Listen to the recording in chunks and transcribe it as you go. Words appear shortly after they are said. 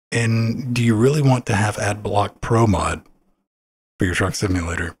And do you really want to have AdBlock Pro mod for your truck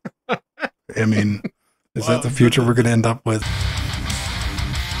simulator? I mean, is that the future we're going to end up with?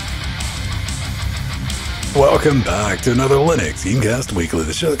 Welcome back to another Linux Gamecast Weekly,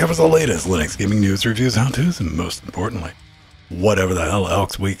 the show that covers the latest Linux gaming news, reviews, how-tos, and most importantly, whatever the hell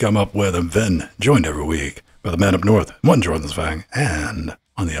else we come up with. I'm Vin, joined every week by the man up north, one Jordan's Fang, and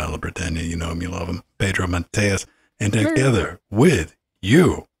on the Isle of Britannia, you know him, you love him, Pedro Mateus, and together with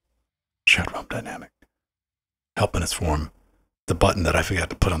you, Shadow Dynamic, helping us form the button that I forgot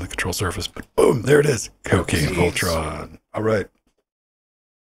to put on the control surface, but boom, there it is, Cocaine Voltron. All right.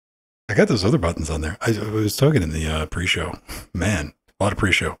 I got those other buttons on there. I was talking in the pre-show. Man, a lot of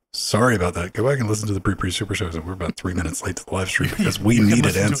pre-show. Sorry about that. Go back and listen to the pre-super shows. We're about 3 minutes late to the live stream because we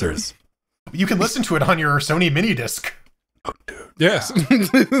needed answers. You can listen to it on your Sony mini disc. Oh, dude. Yes.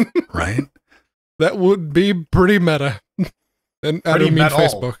 Right? That would be pretty meta. And I don't mean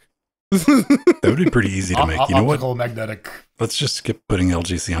Facebook. That would be pretty easy to make. You know what? Magnetic. Let's just skip putting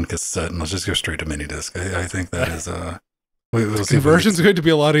LGC on cassette and let's just go straight to mini disc. I think that is we'll conversion's going to be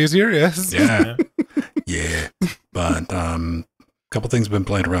a lot easier, yes. Yeah. Yeah. But a couple things I've been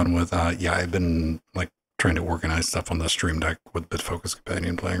playing around with. Yeah, I've been like trying to organize stuff on the Stream Deck with BitFocus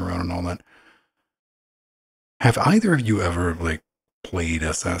Companion, playing around and all that. Have either of you ever like played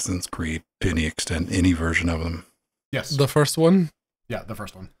Assassin's Creed to any extent, any version of them? Yes. The first one? Yeah, the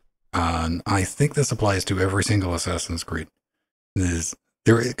first one. I think this applies to every single Assassin's Creed.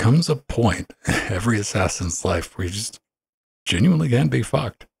 There comes a point in every Assassin's life where you just genuinely can't be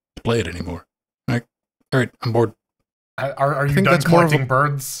fucked to play it anymore. Like, all right, I'm bored. Are you done collecting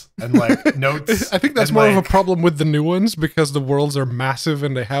birds and like notes? I think that's more of a problem with the new ones because the worlds are massive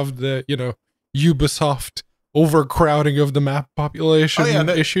and they have the, you know, Ubisoft overcrowding of the map population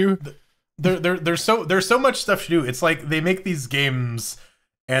issue. There's so much stuff to do. It's like they make these games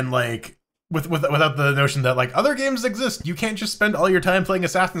and like without the notion that like other games exist. You can't just spend all your time playing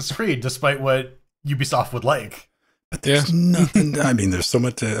Assassin's Creed, despite what Ubisoft would like. But there's nothing. I mean, there's so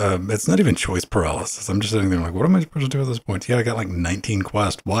much. It's not even choice paralysis. I'm just sitting there like, what am I supposed to do at this point? Yeah, I got like 19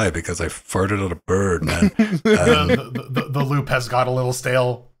 quests. Why? Because I farted at a bird, man. The loop has got a little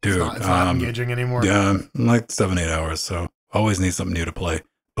stale. Dude, it's not engaging anymore. Yeah, like 7-8 hours. So always need something new to play.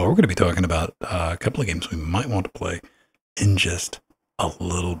 But we're going to be talking about a couple of games we might want to play in just a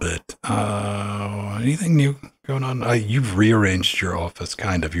little bit. Anything new going on? You've rearranged your office,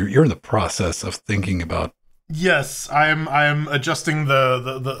 kind of. You're in the process of thinking about. Yes, I'm adjusting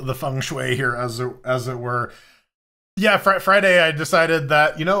the feng shui here as it were. Yeah, Friday I decided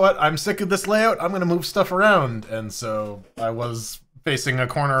that, you know what, I'm sick of this layout. I'm gonna move stuff around, and so I was facing a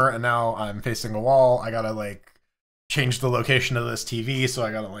corner, and now I'm facing a wall. I gotta like change the location of this TV, so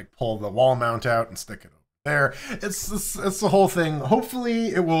I gotta like pull the wall mount out and stick it over there. It's the whole thing. Hopefully,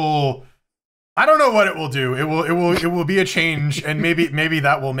 it will. I don't know what it will do. It will be a change, and maybe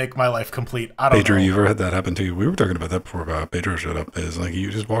that will make my life complete. I don't know. Pedro, you've ever had that happen to you? We were talking about that before Pedro showed up. Is like you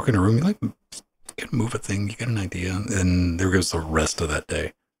just walk in a room, you like can move a thing, you get an idea, and there goes the rest of that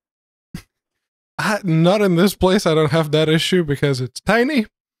day. Not in this place. I don't have that issue because it's tiny,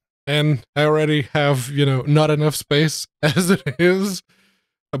 and I already have, you know, not enough space as it is.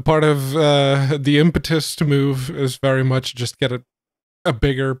 A part of the impetus to move is very much just get a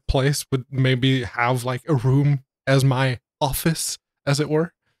bigger place, would maybe have like a room as my office, as it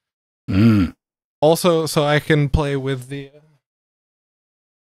were. Also, so I can play with the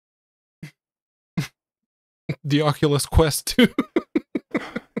Oculus Quest 2.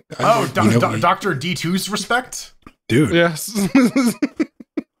 Oh, Dr. D2's respect? Dude. Yes.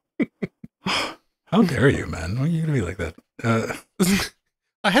 How dare you, man? Why are you gonna be like that?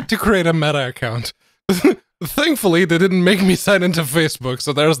 I had to create a meta account. Thankfully, they didn't make me sign into Facebook,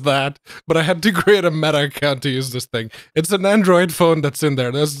 so there's that. But I had to create a meta account to use this thing. It's an Android phone that's in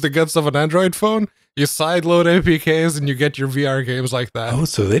there. That's the guts of an Android phone. You sideload APKs and you get your VR games like that. Oh,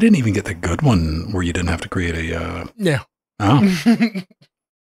 so they didn't even get the good one where you didn't have to create a... Yeah. Oh.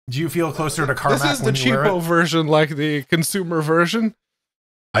 Do you feel closer to Carmack? This is the cheapo version, like the consumer version.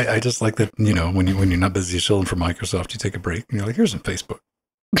 I just like that, you know, when you're not busy chilling for Microsoft, you take a break and you're like, here's some Facebook.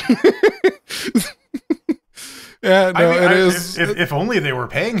 Yeah, no, it is. If only they were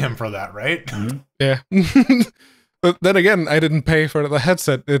paying him for that, right? Mm-hmm. Yeah. But then again, I didn't pay for the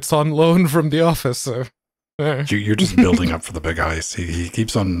headset. It's on loan from the office, so... You're just building up for the big ice. He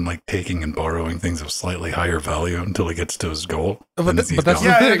keeps on like taking and borrowing things of slightly higher value until he gets to his goal. But that's the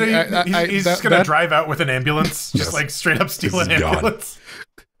thing. He's just going to drive out with an ambulance, just like straight up steal an ambulance.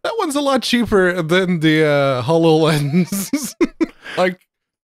 That one's a lot cheaper than the HoloLens. Like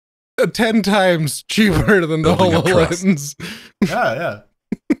 10 times cheaper than the HoloLens. Yeah.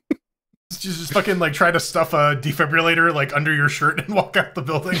 just fucking like try to stuff a defibrillator like under your shirt and walk out the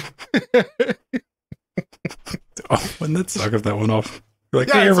building. Oh, wouldn't that suck if that went off? You're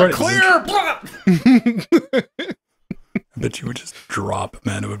like, Yeah, hey, it's like, everybody, clear. I bet you would just drop,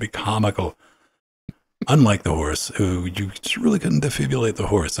 man. It would be comical. Unlike the horse, who you just really couldn't defibrillate the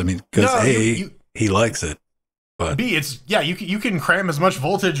horse. I mean, because A, he likes it, but B, it's you can cram as much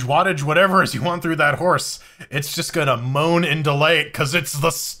voltage, wattage, whatever as you want through that horse. It's just gonna moan in delight because it's the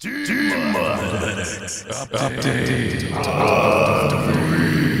Steam update.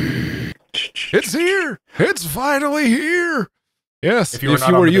 It's here. It's finally here. Yes, if you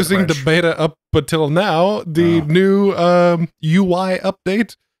were using the beta up until now, the new UI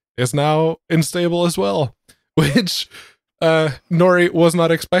update is now unstable as well, which Nori was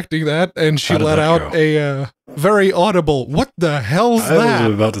not expecting that, and she let out a very audible, "What the hell's that?" I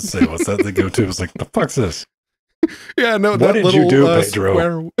was about to say, what's that they go to? I was like, the fuck's this? Yeah, no, what that did little you do,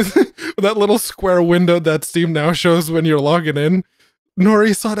 Pedro? that little square window that Steam now shows when you're logging in.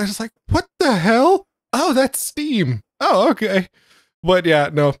 Nori saw that, I was like, "What the hell? Oh, that's Steam. Oh, okay." But yeah,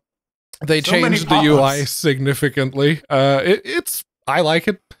 no, they changed the UI significantly. I like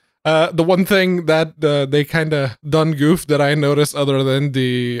it. The one thing that they kind of done goofed that I noticed, other than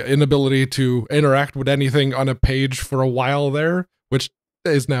the inability to interact with anything on a page for a while there, which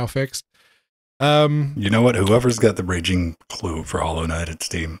is now fixed. You know what? Whoever's got the raging clue for Hollow Knight at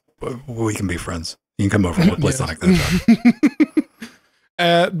Steam, we can be friends. You can come over and we'll play Sonic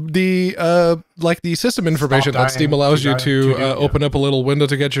that the system information that Steam allows you to open up a little window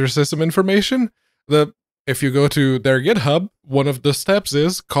to get your system information. If you go to their GitHub, one of the steps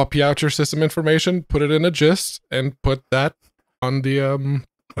is copy out your system information, put it in a gist, and put that on the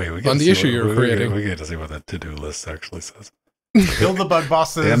issue you're creating. We get to see what that to-do list actually says. Kill the bug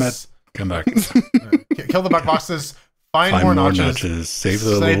bosses. Damn it! Come back. Kill the bug bosses. Find more notches. Save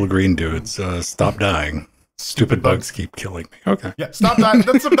the little green dudes. Stop dying. Stupid bugs keep killing me. Okay. Yeah, stop dying.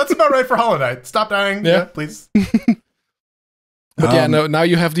 That's about right for Hollow Knight. Stop dying. Yeah, please. But yeah, no, now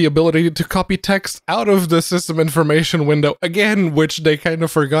you have the ability to copy text out of the system information window again, which they kind of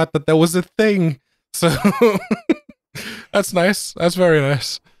forgot that was a thing. So that's nice. That's very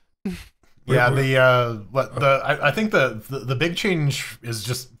nice. Yeah, I think the big change is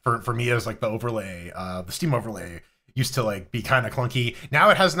just for me is like the overlay, the Steam overlay used to like be kind of clunky. Now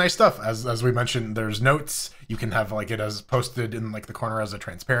it has nice stuff. As we mentioned, there's notes. You can have like it as posted in like the corner as a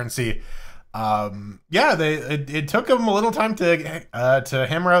transparency. Yeah, it took them a little time to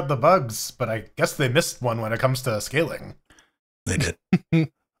hammer out the bugs, but I guess they missed one when it comes to scaling. They did.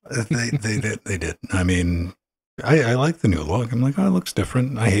 They did. I mean, I like the new look. I'm like, oh, it looks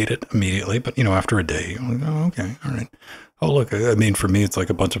different. I hate it immediately, but after a day, I'm like, oh, okay, all right. Oh, look, I mean, for me, it's like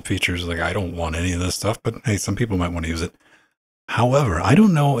a bunch of features. Like, I don't want any of this stuff, but hey, some people might want to use it. However, I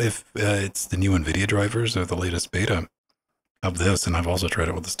don't know if it's the new Nvidia drivers or the latest beta of this, and I've also tried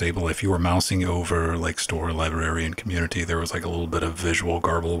it with the stable. If you were mousing over like store, library, and community, there was like a little bit of visual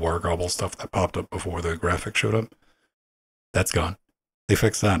garble, wargarble stuff that popped up before the graphics showed up. That's gone. They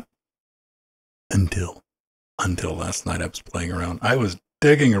fixed that. Until last night, I was playing around. I was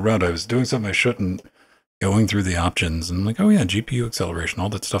digging around. I was doing something I shouldn't, going through the options, and I'm like, oh yeah, GPU acceleration, all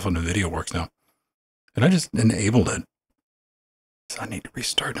that stuff on Nvidia works now. And I just enabled it. So I need to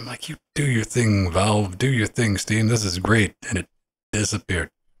restart. I'm like, you do your thing, Valve. Do your thing, Steam. This is great. And it disappeared.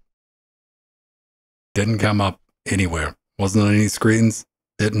 Didn't come up anywhere. Wasn't on any screens.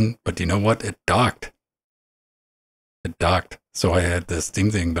 Didn't. But you know what? It docked. It docked. So I had the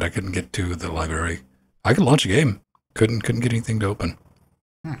Steam thing, but I couldn't get to the library. I could launch a game. Couldn't get anything to open.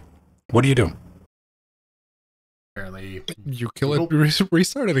 What do you do? Apparently, you kill it,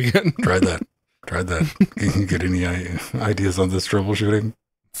 restart it again. Tried that. Can you get any ideas on this troubleshooting?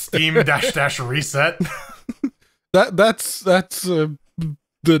 Steam -- reset. That's the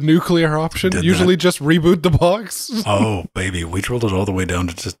nuclear option. Usually just reboot the box. Oh, baby. We drilled it all the way down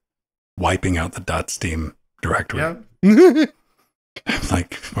to just wiping out the .steam directory. Yeah. I'm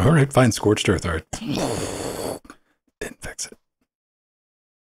like, all right, fine, scorched earth art. Didn't fix it.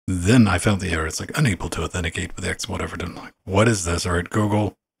 Then I found the error. It's like unable to authenticate with X, whatever. I'm like, what is this? All right,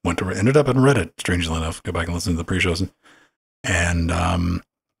 Google. Ended up on Reddit, strangely enough. Go back and listen to the pre-shows. And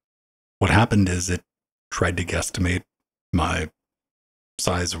what happened is it tried to guesstimate my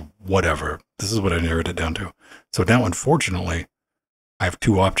size or whatever. This is what I narrowed it down to. So now, unfortunately, I have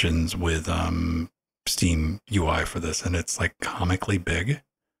two options with Steam UI for this, and it's like comically big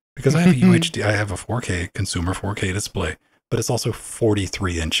because I have a UHD. I have a 4K consumer 4K display, but it's also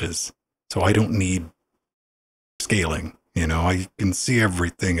 43 inches, so I don't need scaling. I can see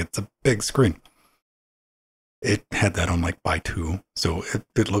everything. It's a big screen. it had that on like buy two. So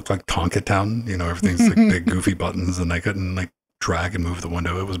it looked like Tonka Town. You know, everything's like big goofy buttons, and I couldn't like drag and move the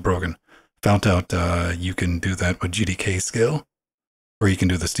window. It was broken. Found out you can do that with GDK scale, or you can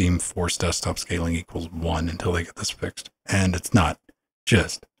do the Steam force desktop scaling equals 1 until they get this fixed. And it's not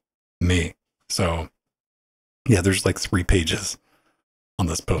just me. So yeah, there's like 3 pages on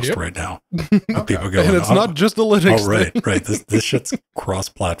this post right now. People going, and it's not just the Linux. Oh, right, right. This shit's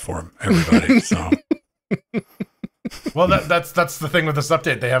cross-platform, everybody. So, well, that's the thing with this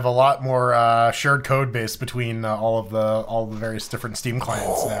update. They have a lot more shared code base between all the various different Steam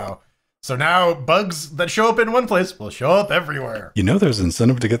clients now. So now bugs that show up in one place will show up everywhere. You know, there's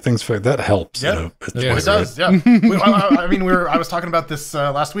incentive to get things fixed. That helps. Yeah, you know, it does. Yeah. I mean, I was talking about this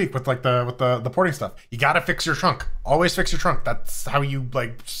last week with like the porting stuff. You got to fix your trunk. Always fix your trunk. That's how you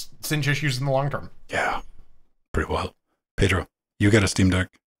like cinch issues in the long term. Yeah, pretty well. Pedro, you got a Steam Deck,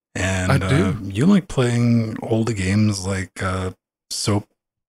 and I do. You like playing older games like Soap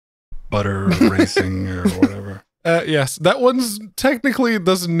Butter Racing or whatever. Yes, that one's technically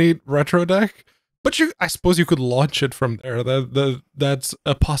doesn't need RetroDECK, but I suppose you could launch it from there. That's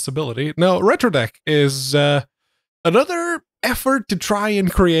a possibility. No, RetroDECK is another effort to try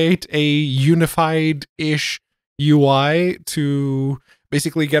and create a unified-ish UI to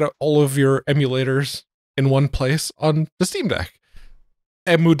basically get all of your emulators in one place on the Steam Deck.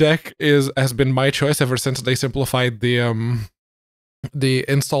 EmuDeck has been my choice ever since they simplified the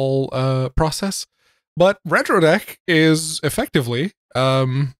install process. But RetroDECK is effectively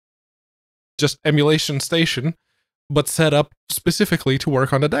just emulation station, but set up specifically to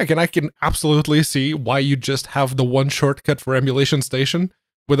work on the deck. And I can absolutely see why you just have the one shortcut for emulation station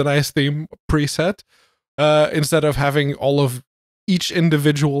with a nice theme preset, instead of having all of each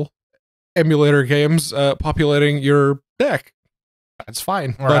individual emulator games populating your deck. That's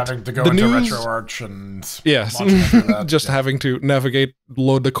fine. Or but having to go into RetroArch and yes, just having to navigate,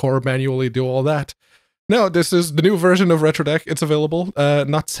 load the core manually, do all that. No, this is the new version of RetroDECK. It's available,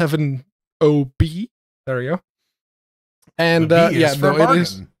 not 7.0b. There you go. And yeah, no, it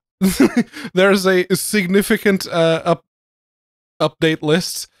is. There's a significant update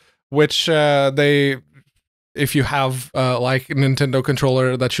list, which if you have like a Nintendo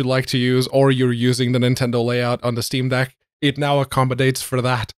controller that you'd like to use, or you're using the Nintendo layout on the Steam Deck, it now accommodates for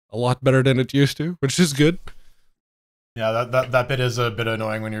that a lot better than it used to, which is good. Yeah, that bit is a bit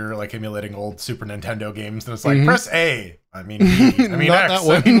annoying when you're like emulating old Super Nintendo games, and it's like press A. I mean B. I mean X.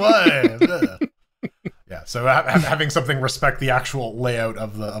 I mean Y. Yeah, so having something respect the actual layout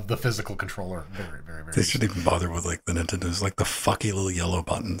of the physical controller, very. They shouldn't even bother with like the Nintendo's, like the fucky little yellow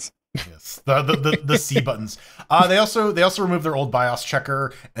buttons. Yes, the C buttons. They also removed their old BIOS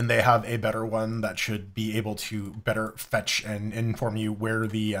checker, and they have a better one that should be able to better fetch and inform you where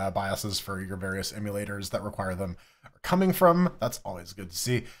the BIOSes for your various emulators that require them are coming from. That's always good to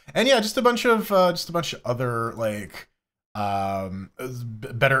see. And yeah, just a bunch of other like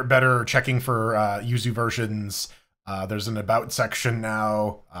better checking for Yuzu versions. There's an about section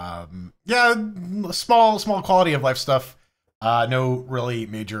now. Yeah, small quality of life stuff. No really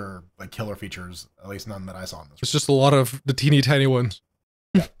major like killer features, at least none that I saw in this. It's just a lot of the teeny tiny ones.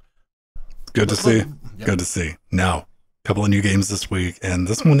 Yeah. Good to see. Yeah. Good to see. Now, a couple of new games this week, and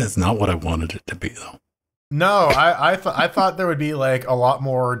this one is not what I wanted it to be, though. No, I thought there would be like a lot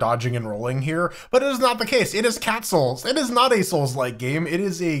more dodging and rolling here, but it is not the case. It is Cat Souls. It is not a Souls-like game. It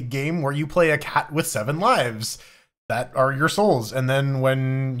is a game where you play a cat with 7 lives that are your souls, and then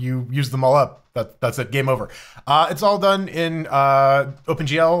when you use them all up, that's it. Game over. It's all done in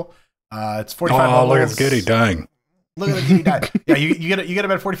OpenGL. It's 45 levels. Look at the kitty dying. Look at the kitty die. Yeah, you get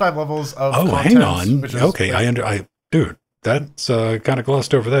about 45 levels of content. Hang on. Okay, dude, that's kind of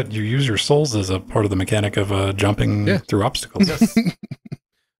glossed over that. You use your souls as a part of the mechanic of jumping through obstacles. Yes.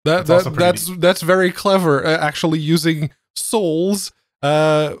 That's very clever. Actually using souls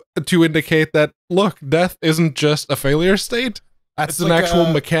to indicate that, look, death isn't just a failure state. That's an like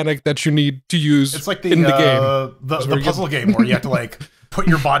actual mechanic that you need to use. It's like in the game. The puzzle game where you have to like put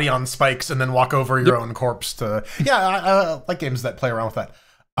your body on spikes and then walk over your own corpse to. Yeah, I like games that play around with that.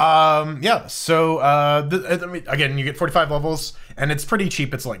 Yeah. So I mean, again, you get 45 levels, and it's pretty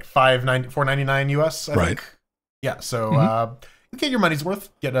cheap. It's like $4.99 US. I think. Yeah. So you get your money's worth.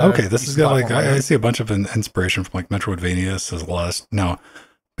 Okay, this has got like I see a bunch of inspiration from like Metroidvania, Celeste. Now,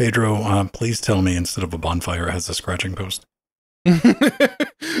 Pedro, please tell me instead of a bonfire, it has a scratching post. You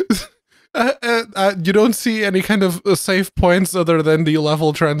don't see any kind of save points other than the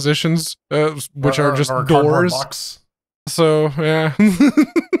level transitions, which are just doors. So yeah.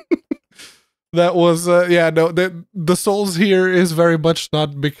 That was no, the Souls here is very much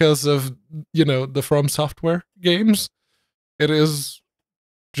not because of, you know, the From Software games. It is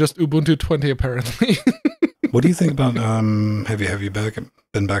just Ubuntu 20 apparently. What do you think about have you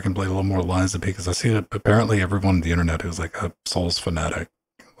been back and played a little more Lies of P? Because I see that apparently everyone on the internet who's like a Souls fanatic,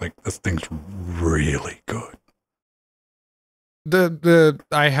 like this thing's really good.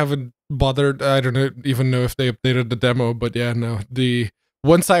 I haven't bothered. I don't even know if they updated the demo, but yeah, no.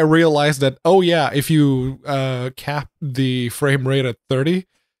 Once I realized that, oh yeah, if you cap the frame rate at 30,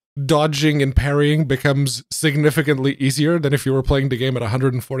 dodging and parrying becomes significantly easier than if you were playing the game at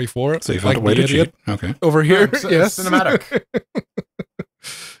 144. So you found a way to cheat. Okay. Over here, yes. Cinematic.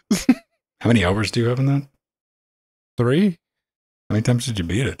 How many hours do you have in that? 3. How many times did you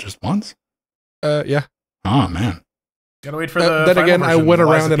beat it? Just once? Yeah. Oh, man. Gotta wait for the then again, I went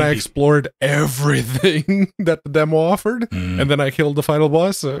around and I PP. explored everything that the demo offered, and then I killed the final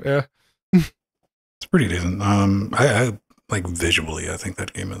boss, so yeah. It's pretty decent. I like visually, I think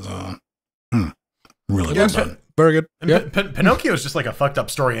that game is really well done. Very good. And Yeah. Pinocchio is just like a fucked up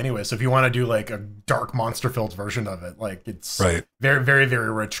story anyway. So if you want to do like a dark monster-filled version of it, like it's Right. very, very,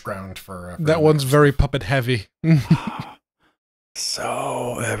 very rich ground for That one's very puppet heavy.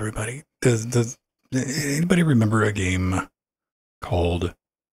 So everybody, does anybody remember a game called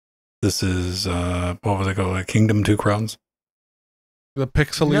what was it called? Kingdom Two Crowns? The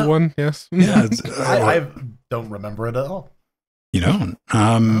pixely No. one, yes. Yeah, it's, I don't remember it at all. you don't.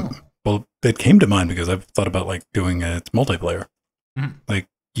 No. Well, it came to mind because I've thought about like doing its multiplayer. Mhm. Like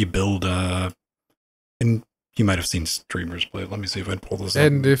you build, and you might have seen streamers play it. Let me see if I can pull this up.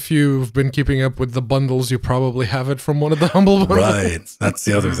 And if you've been keeping up with the bundles, you probably have it from one of the Humble bundles. Right, that's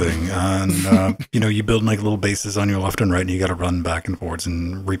the other thing. And you know, you build like little bases on your left and right, and you got to run back and forwards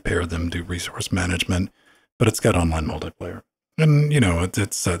and repair them, do resource management. But it's got online multiplayer, and you know,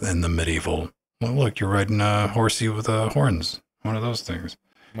 it's set in the medieval. Well, look, you're riding a horsey with horns. One of those things.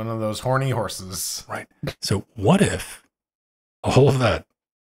 One of those horny horses. Right. So what if all of that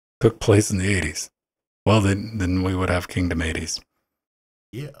took place in the 80s? Well, then we would have Kingdom 80s.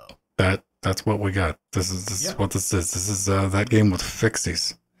 Yeah. That's what we got. This is Yeah. what this is. This is that game with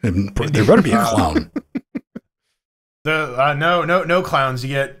fixies. And there better be a clown. No clowns. You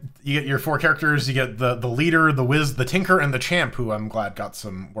get your 4 characters. You get the leader, the whiz, the tinker, and the champ, who I'm glad got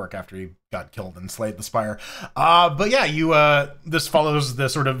some work after he got killed and slayed the spire. But yeah, this follows the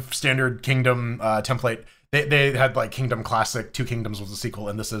sort of standard Kingdom template. They had like Kingdom Classic, 2 Kingdoms was a sequel,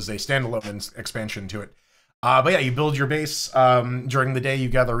 and this is a standalone expansion to it. But yeah, you build your base. During the day, you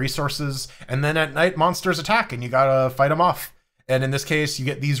gather resources, and then at night, monsters attack, and you gotta fight them off. And in this case, you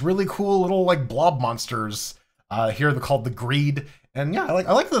get these really cool little like blob monsters. Here they're called the Greed, and yeah, I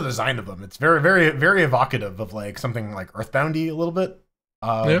like the design of them. It's very, very, very evocative of like something like Earthboundy a little bit.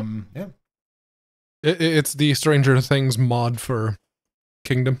 Yeah. It's the Stranger Things mod for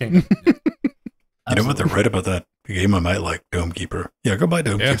Kingdom. Kingdom. You know what? They're right about that game I might like, Dome Keeper. Yeah, go buy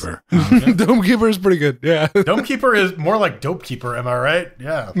Dome Keeper. Dome Keeper is pretty good, yeah. Dome Keeper is more like Dope Keeper, am I right?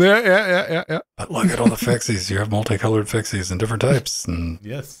 Yeah. Yeah. But look at all the fixies. You have multicolored fixies and different types. And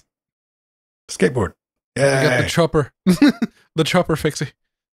Yes. skateboard. You got Yeah. the chopper. The chopper fixie.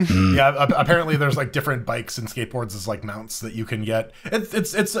 Yeah, apparently there's like different bikes and skateboards as like mounts that you can get.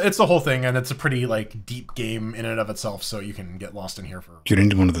 It's the whole thing, and it's a pretty like deep game in and of itself, so you can get lost in here for You're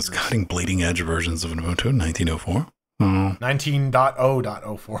into one of those cutting bleeding edge versions of Ubuntu 1904? Oh.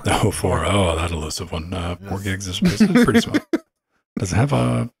 19.0.04. 04. Oh, that elusive one. 4 gigs of space. It's pretty small. Does it have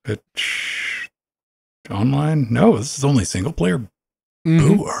a pitch online? No, this is only single player.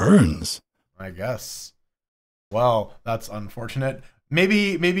 Who earns? I guess. Well, that's unfortunate.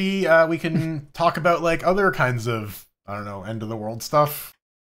 Maybe we can talk about like other kinds of, I don't know, end of the world stuff.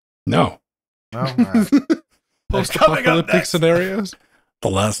 No. No, all right. Post-apocalyptic scenarios. The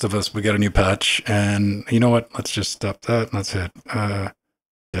Last of Us, we got a new patch, and you know what? Let's just stop that. Let's hit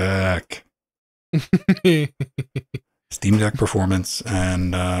Deck. Steam Deck performance,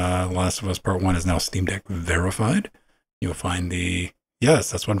 and Last of Us Part 1 is now Steam Deck verified. You'll find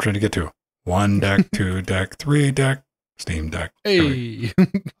yes, that's what I'm trying to get to. 1 deck, 2 deck, 3 deck, Steam Deck. Hey.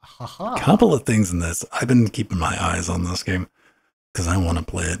 Couple of things in this. I've been keeping my eyes on this game because I want to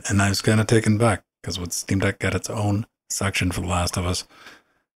play it, and I was kind of taken back because with Steam Deck got its own section for The Last of Us,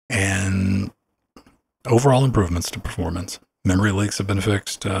 and overall improvements to performance. Memory leaks have been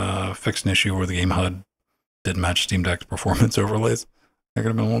fixed. Fixed an issue where the game HUD didn't match Steam Deck's performance overlays. That could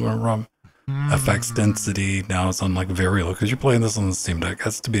have been a little bit wrong. Effects density now it's on like very low because you're playing this on the Steam Deck.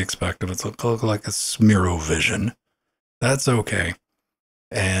 That's to be expected. It's look like a Smearovision. That's okay.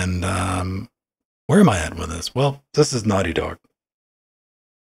 And where am I at with this? Well, this is Naughty Dog.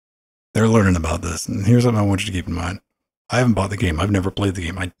 They're learning about this, and here's what I want you to keep in mind. I haven't bought the game. I've never played the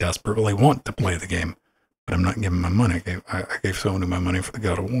game. I desperately want to play the game, but I'm not giving my money. I gave Sony my money for the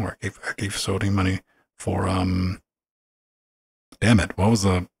God of War. I gave Sony money for, damn it, what was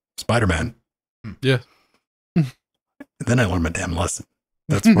the Spider-Man? Yeah. Then I learned my damn lesson.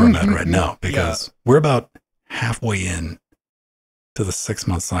 That's where I'm at right now, because we're about halfway in to the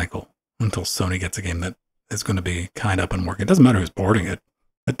 6-month cycle until Sony gets a game that is going to be kind up and working. It doesn't matter who's porting it.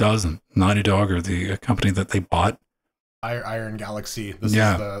 It doesn't. Naughty Dog or the company that they bought. Iron Galaxy. This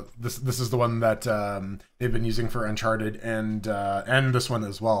is the one that they've been using for Uncharted and this one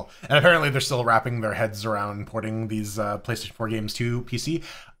as well. And apparently they're still wrapping their heads around porting these PlayStation 4 games to PC.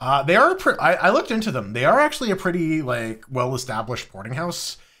 They are. I looked into them. They are actually a pretty like well-established porting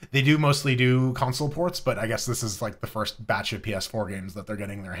house. They do mostly do console ports, but I guess this is like the first batch of PS4 games that they're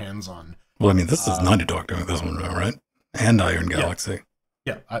getting their hands on. Well, I mean, this is Naughty Dog doing this one, right? And Iron Galaxy.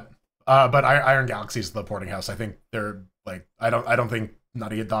 Yeah. But Iron Galaxy is the porting house. I think they're like, I don't think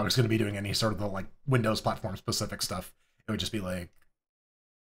Naughty Dog is going to be doing any sort of the like Windows platform specific stuff. It would just be like,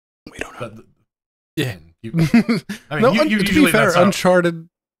 we don't know. Yeah. I mean, to be fair,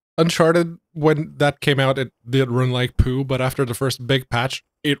 Uncharted, when that came out, it did run like poo, but after the first big patch,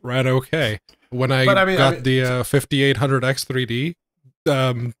 it ran okay. When I got the 5800X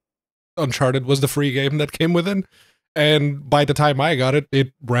 3D, Uncharted was the free game that came with it, and by the time I got it,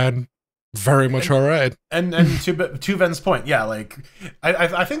 it ran very much alright. And to Ven's point, yeah, like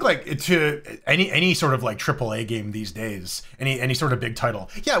I think like to any sort of like AAA game these days, any sort of big title,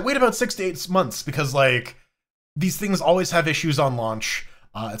 yeah, wait about 6 to 8 months, because like these things always have issues on launch.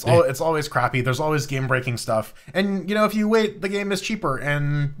 It's always crappy. There's always game breaking stuff, and you know, if you wait, the game is cheaper,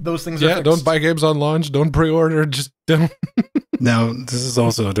 and those things are fixed. Don't buy games on launch. Don't pre-order. Just don't. Now, this is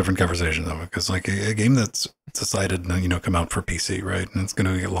also a different conversation though, because like a game that's decided to come out for PC, right, and it's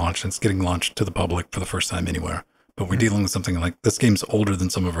going to get launched, and it's getting launched to the public for the first time anywhere. But we're dealing with something like this game's older than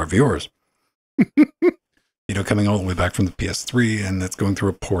some of our viewers. Coming all the way back from the PS3, and it's going through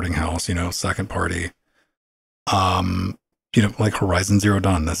a porting house. Second party. Like Horizon Zero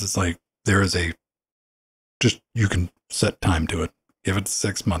Dawn, this is like, there is you can set time to it. Give it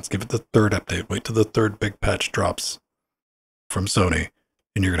 6 months, give it the third update, wait till the third big patch drops from Sony,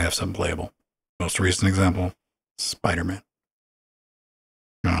 and you're going to have something playable. Most recent example, Spider-Man.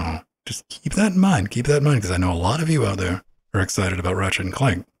 No, just keep that in mind, because I know a lot of you out there are excited about Ratchet and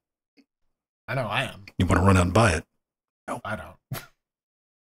Clank. I know I am. You want to run out and buy it. No, I don't.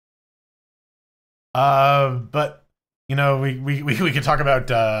 But we could talk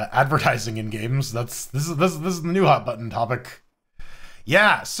about advertising in games. This is the new hot button topic.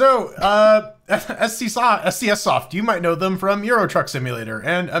 Yeah, so SCS Soft, you might know them from Euro Truck Simulator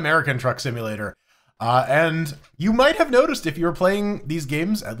and American Truck Simulator. And you might have noticed, if you were playing these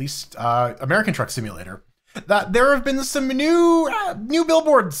games, at least American Truck Simulator, that there have been some new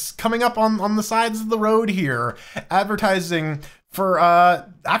billboards coming up on the sides of the road here, advertising for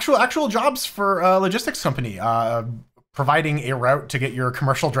actual jobs for a logistics company, providing a route to get your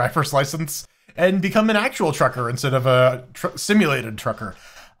commercial driver's license and become an actual trucker instead of a simulated trucker.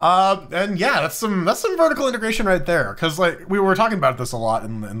 And yeah, that's some vertical integration right there. Because like we were talking about this a lot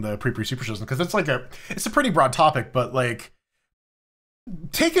in the pre super shows, because it's a pretty broad topic, but like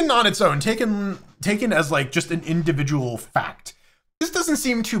taken on its own, taken as like just an individual fact, this doesn't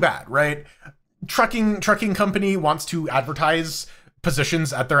seem too bad, right? Trucking company wants to advertise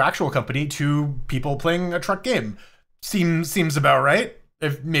positions at their actual company to people playing a truck game. Seems about right.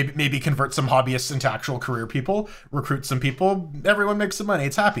 If maybe convert some hobbyists into actual career people, recruit some people, everyone makes some money,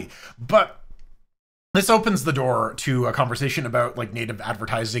 it's happy. But this opens the door to a conversation about like native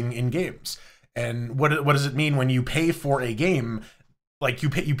advertising in games. And what does it mean when you pay for a game? Like you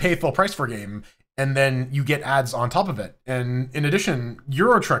pay full price for a game, and then you get ads on top of it. And in addition,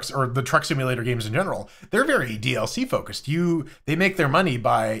 Euro Trucks, or the truck simulator games in general, they're very DLC focused. They make their money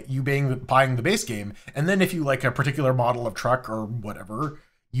by you buying the base game, and then if you like a particular model of truck or whatever,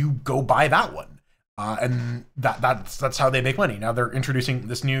 you go buy that one. And that's how they make money. Now they're introducing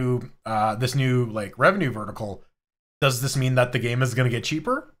this new like revenue vertical. Does this mean that the game is going to get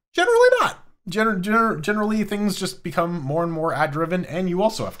cheaper? Generally not. Generally things just become more and more ad driven, and you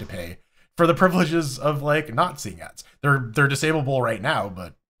also have to pay for the privileges of like not seeing ads. They're disableable right now,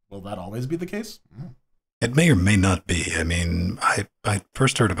 but will that always be the case? It may or may not be. I mean, I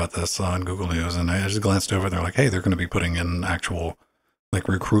first heard about this on Google News, and I just glanced over. They're like, hey, they're going to be putting in actual like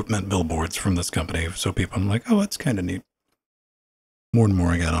recruitment billboards from this company. So I'm like, oh, that's kind of neat. More and more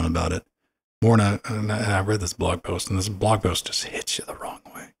I got on about it. And I read this blog post, and this blog post just hits you the wrong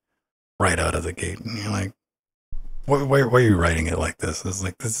way right out of the gate. And you're like, why are you writing it like this? It's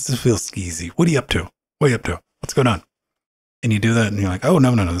like, this feels skeezy. What are you up to? What are you up to? What's going on? And you do that, and you're like, oh,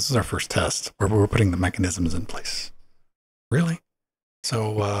 no, this is our first test. We're putting the mechanisms in place. Really?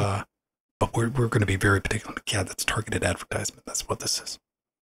 So, but we're going to be very particular. Yeah, that's targeted advertisement. That's what this is.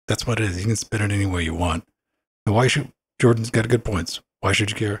 That's what it is. You can spin it any way you want. And why should Jordan's got good points? Why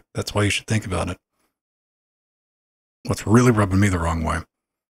should you care? That's why you should think about it. What's really rubbing me the wrong way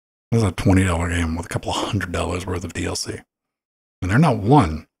is a $20 game with a couple of $100 worth of DLC. And they're not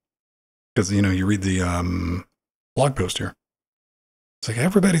one. Because, you read the blog post here. It's like,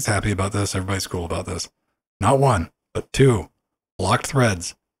 everybody's happy about this. Everybody's cool about this. Not one, but two blocked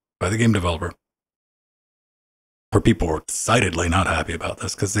threads by the game developer where people were decidedly not happy about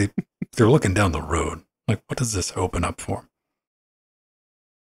this because they're looking down the road. Like, what does this open up for?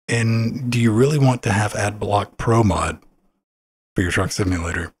 And do you really want to have AdBlock Pro mod for your truck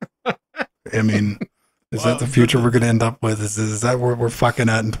simulator? I mean, is that the future we're going to end up with? Is that where we're fucking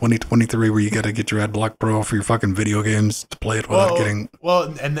at in 2023, where you got to get your AdBlock Pro for your fucking video games to play it without getting...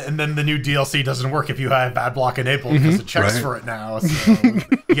 Well, and then the new DLC doesn't work if you have AdBlock enabled because it checks for it now. So you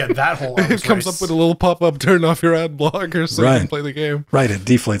get that whole it comes up with a little pop-up, turn off your AdBlock or so you can play the game. Right, it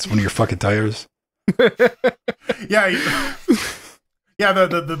deflates one of your fucking tires. Yeah,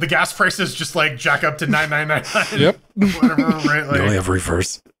 the gas prices just like jack up to $9.99. Yep. Whatever, right? Like, you only have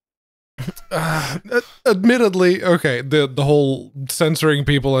reverse. Admittedly, okay, the whole censoring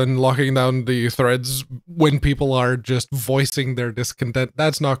people and locking down the threads when people are just voicing their discontent,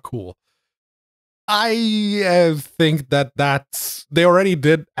 that's not cool. I think they already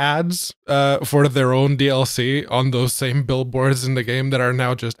did ads for their own DLC on those same billboards in the game that are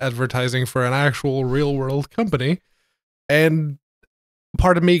now just advertising for an actual real world company. And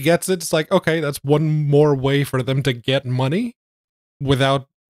part of me gets it. It's like, okay, that's one more way for them to get money without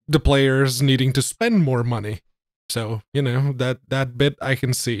the players needing to spend more money. So, that bit I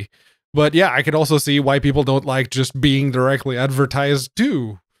can see. But yeah, I could also see why people don't like just being directly advertised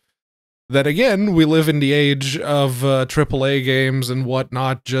too. Then again, we live in the age of AAA games and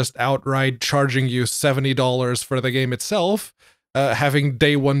whatnot, just outright charging you $70 for the game itself, having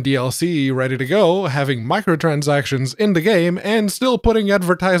day one DLC ready to go, having microtransactions in the game, and still putting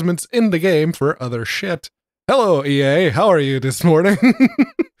advertisements in the game for other shit. Hello, EA. How are you this morning?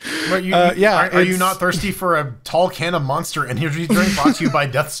 Are you not thirsty for a tall can of Monster Energy drink brought to you by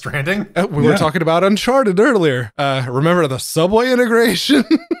Death Stranding? We were talking about Uncharted earlier. Remember the Subway integration?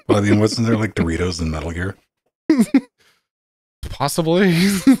 Well, wasn't there like Doritos and Metal Gear? Possibly.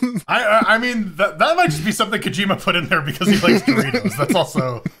 I mean, that might just be something Kojima put in there because he likes Doritos. That's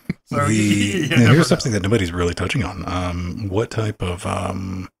also... So here's something that nobody's really touching on. What type of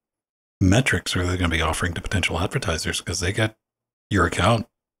metrics are they going to be offering to potential advertisers? Because they got your account,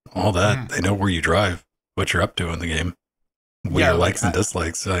 all that. They know where you drive, what you're up to in the game, what your likes and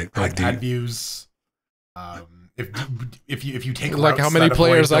dislikes. Ad views. If you take like how many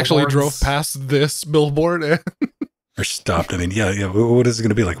players actually drove past this billboard or stopped. I mean, yeah. What is it going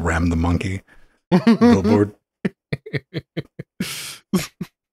to be like? Ram the Monkey billboard?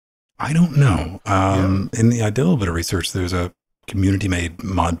 I don't know. I did a little bit of research. There's a community-made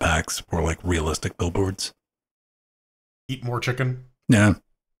mod packs for like realistic billboards. Eat more chicken. Yeah.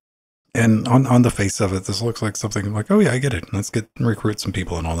 And on the face of it, this looks like something like, oh yeah, I get it. Let's recruit some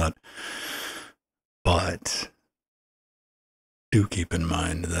people and all that. But do keep in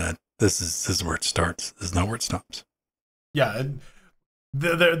mind that this is where it starts. This is not where it stops. Yeah.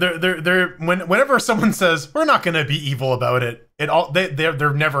 Whenever someone says we're not going to be evil about it,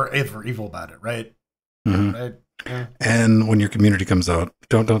 they're never ever evil about it, right? Mm-hmm. Right. Yeah. And when your community comes out,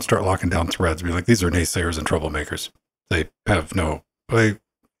 don't start locking down threads. Be like, these are naysayers and troublemakers. They have no,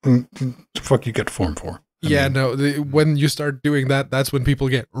 fuck you get form for. When you start doing that, that's when people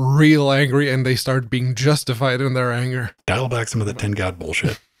get real angry and they start being justified in their anger. Dial back some of the 10 God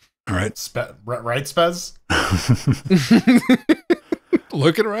bullshit. All right. Right, Spez?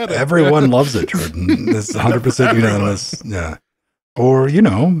 Looking around it. Everyone loves it, Jordan. It's 100% unanimous. Yeah. Or,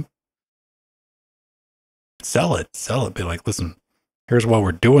 sell it. Be like, listen, here's why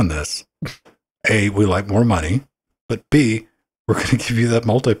we're doing this. A, we like more money, but B, we're going to give you that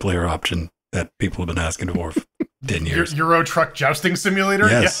multiplayer option that people have been asking for 10 years. Euro truck jousting simulator?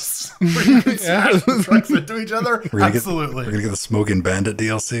 Yes. We're going to smash the trucks into each other? Absolutely. We're going to get the Smoking Bandit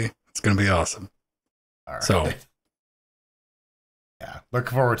DLC. It's going to be awesome. All right. So, yeah, look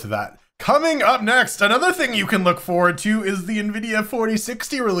forward to that. Coming up next, another thing you can look forward to is the Nvidia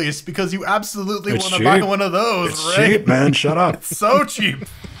 4060 release, because you absolutely want to buy one of those, it's right? Cheap, man. Shut up. It's so cheap.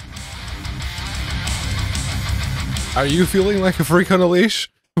 Are you feeling like a freak on a leash?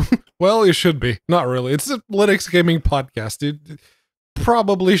 Well, you should be. Not really. It's a Linux gaming podcast. You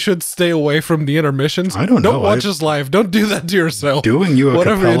probably should stay away from the intermissions. I don't know. Don't watch us live. Don't do that to yourself. Doing you a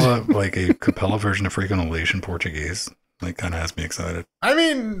Whatever cappella, like a cappella version of Freak on a Leash in Portuguese, like kind of has me excited. I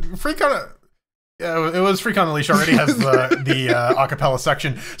mean, it was Freak on a Leash already has the acapella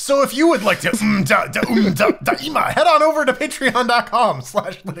section. So if you would like to head on over to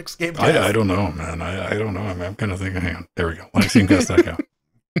patreon.com/LinuxGameCast. I don't know, man. I don't know. I'm kind of thinking, hang on. There we go. LinuxGameCast.com.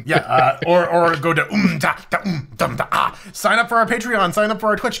 Yeah, or go to sign up for our Patreon, sign up for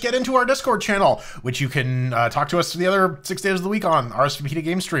our Twitch, get into our Discord channel, which you can talk to us the other 6 days of the week on RSVP to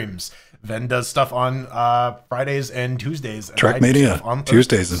game streams. Ven does stuff on Fridays and Tuesdays. And Trackmania, on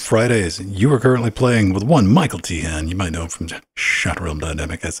Tuesdays and Fridays. You are currently playing with one Michael Tehan. You might know him from Shot Realm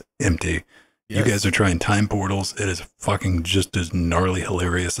Dynamic as MT. Yes. You guys are trying time portals. It is fucking just as gnarly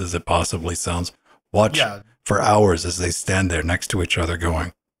hilarious as it possibly sounds. Watch for hours as they stand there next to each other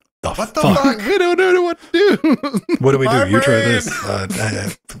going, what the fuck? We don't know what to do. What do we do? You try this.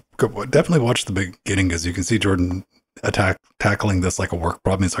 Definitely watch the beginning because you can see Jordan tackling this like a work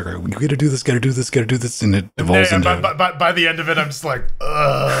problem. It's like, we gotta do this, and it devolves into. By the end of it, I'm just like,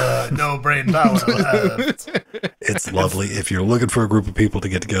 no brain power left. It's lovely. If you're looking for a group of people to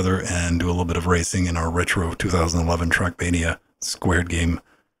get together and do a little bit of racing in our retro 2011 Trackmania squared game,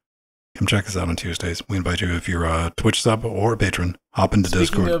 come check us out on Tuesdays. We invite you if you're a Twitch sub or a patron. Hop into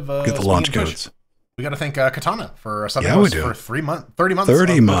Discord, get the launch codes. We got to thank Katana for subbing us for 30 months. 30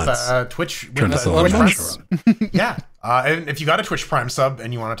 months. With, Twitch. Turn with, Twitch Prime. Yeah. And if you got a Twitch Prime sub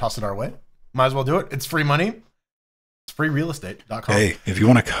and you want to toss it our way, might as well do it. It's free money. It's freerealestate.com. Hey, if you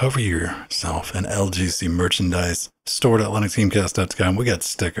want to cover yourself in LGC merchandise, stored at linuxgamecast.com. We got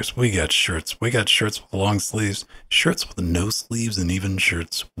stickers. We got shirts. We got shirts with long sleeves, shirts with no sleeves, and even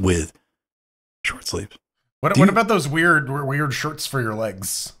shirts with short sleeves. What about those weird shirts for your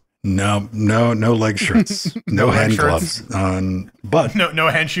legs? No leg shirts. No hand gloves. But no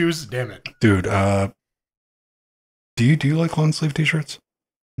hand shoes. Damn it, dude. Do you like long sleeve t-shirts?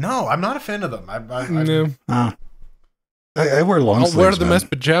 No, I'm not a fan of them. No. I wear long sleeves. I'll wear them as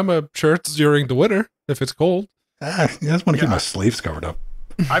pajama shirts during the winter if it's cold. I just want to keep my sleeves covered up.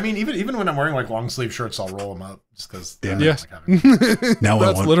 I mean, even when I'm wearing like long sleeve shirts, I'll roll them up just because. Yes. Now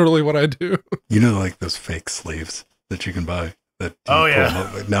that's literally what I do. You know, like those fake sleeves that you can buy. That oh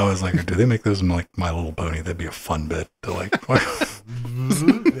yeah. Now I was like, do they make those in like My Little Pony? That'd be a fun bit to like. What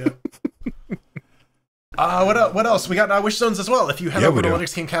else? We got wish zones as well. If you head over to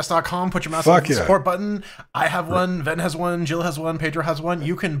linuxgamecast.com, put your mouse on the support button. I have one, Ven has one, Jill has one, Pedro has one.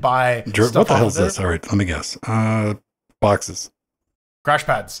 You can buy stuff. What the hell is this? All right, let me guess. Boxes. Crash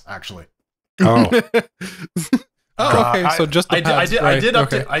pads, actually. Oh. Okay, so just the pads. I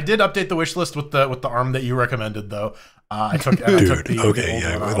did update the wish list with the arm that you recommended, though. I took the old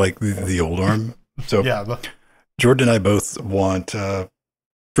like the old arm. So yeah, Jordan and I both want for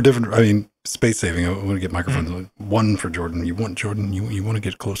different. I mean, space saving. I want to get microphones. One for Jordan. You want Jordan. You want to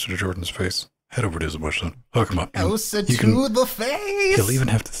get closer to Jordan's face. Head over to his wish zone. Hook him up. Closer to the face. He'll even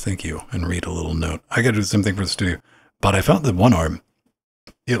have to thank you and read a little note. I got to do the same thing for the studio, but I found that one arm.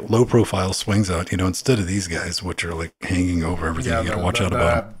 Low profile swings out, instead of these guys, which are like hanging over everything. You got to watch out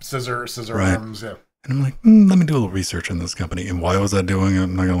about scissor arms. Yeah. And I'm like, let me do a little research on this company. And why was I doing it?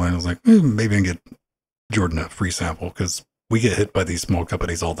 I'm not gonna lie. I was like, maybe I can get Jordan a free sample because we get hit by these small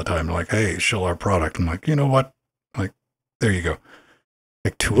companies all the time. They're like, hey, shill our product. I'm like, you know what? Like, there you go.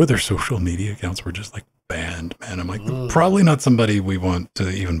 Like 2 of their social media accounts were just like banned, man. I'm like, probably not somebody we want to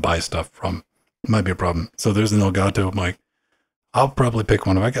even buy stuff from. It might be a problem. So there's an Elgato. I'm like, I'll probably pick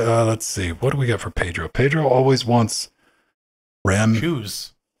one. Let's see. What do we got for Pedro? Pedro always wants RAM.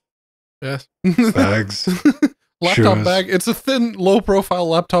 Shoes. Yes. Bags. Laptop shoes. bag. It's a thin, low-profile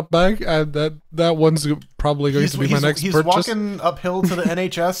laptop bag. That one's probably going to be my next purchase. He's walking uphill to the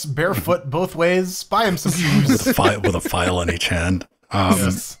NHS barefoot both ways. Buy him some shoes. with a file in each hand.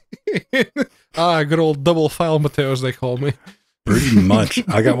 Yes. Good old double file Mateos, they call me. Pretty much.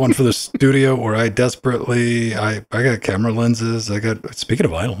 I got one for the studio where I desperately, I got camera lenses. I got, speaking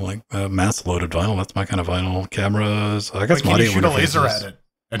of vinyl, like mass loaded vinyl. That's my kind of vinyl cameras. I got some audio interfaces. Shoot a laser at it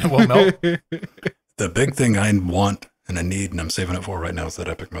and it won't melt. The big thing I want and I need and I'm saving it for right now is that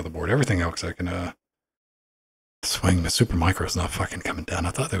Epic motherboard. Everything else I can swing. The Super Micro is not fucking coming down. I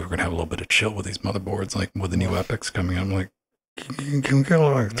thought they were going to have a little bit of chill with these motherboards, like with the new Epics coming out. I'm like, can we get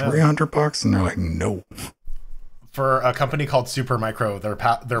like $300? And they're like, no. For a company called Super Micro,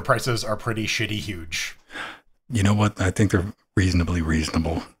 their prices are pretty shitty huge. You know what? I think they're reasonably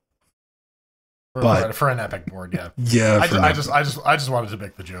reasonable. For an Epic board, yeah. Yeah. I just wanted to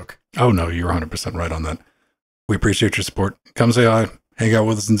make the joke. Oh no, you're 100% right on that. We appreciate your support. Come say hi. hang out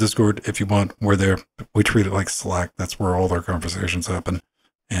with us in Discord if you want. We're there. We treat it like Slack. That's where all our conversations happen.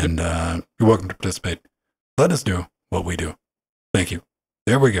 And you're welcome to participate. Let us do what we do. Thank you.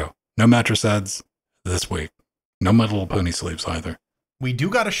 There we go. No mattress ads this week. No My Little Pony sleeves either. We do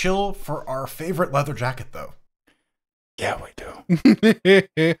got a shill for our favorite leather jacket, though. Yeah, we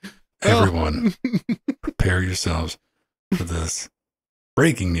do. Everyone, prepare yourselves for this.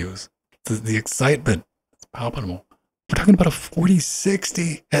 Breaking news. The excitement is palpable. We're talking about a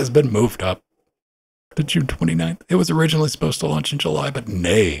 4060 has been moved up to June 29th. It was originally supposed to launch in July, but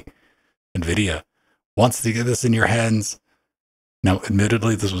nay. Nvidia wants to get this in your hands. Now,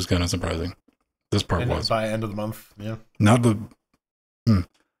 admittedly, this was kind of surprising. This part was. By end of the month, yeah. Not the...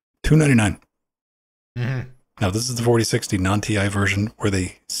 $299. Mm-hmm. Now, this is the 4060 non-TI version where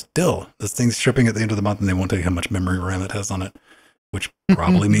they still... This thing's shipping at the end of the month, and they won't tell you how much memory RAM it has on it, which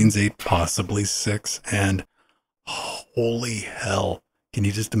probably means 8, possibly 6. And holy hell, can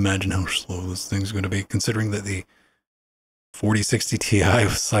you just imagine how slow this thing's going to be, considering that the 4060 Ti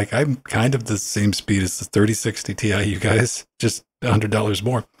was like, I'm kind of the same speed as the 3060 Ti, you guys, just $100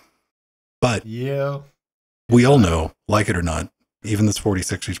 more. But yeah, we all know, like it or not, even this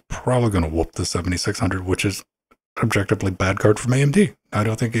 4060 is probably going to whoop the 7600, which is objectively bad card from AMD. I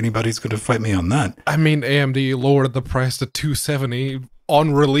don't think anybody's going to fight me on that. I mean, AMD lowered the price to $270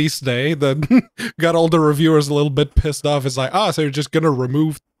 on release day. That got all the reviewers a little bit pissed off. It's like, so you're just going to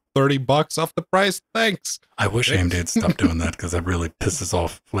remove $30 off the price? Thanks. I wish AMD had stopped doing that, because that really pisses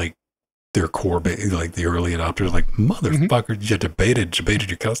off like their core, like the early adopters. Like, motherfucker, you debated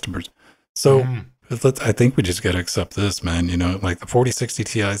your customers. So I think we just got to accept this, man. You know, like the 4060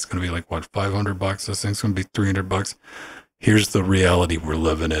 Ti is going to be like, what, $500? This thing's going to be $300. Here's the reality we're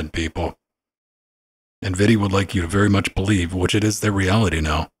living in, people. Nvidia would like you to very much believe, which it is their reality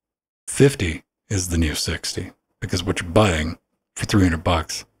now, 50 is the new 60, because what you're buying for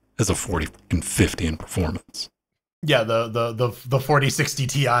 $300 is a 4050 in performance. Yeah, the 4060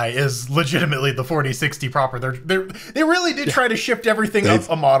 Ti is legitimately the 4060 proper. They really did try to shift everything up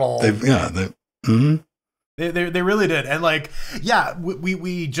a model. They really did. And like, yeah,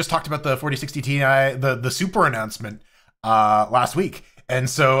 we just talked about the 4060 Ti, the super announcement last week. And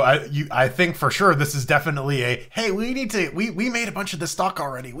so I think for sure this is definitely a, hey, we made a bunch of this stock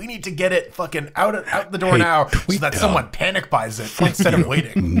already. We need to get it fucking out the door now so that someone panic buys it instead of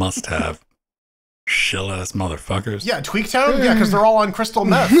waiting. Must have. Shill ass motherfuckers. Yeah, Tweaktown? Yeah, because they're all on crystal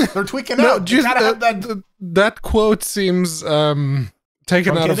meth. They're tweaking out. Just, that quote seems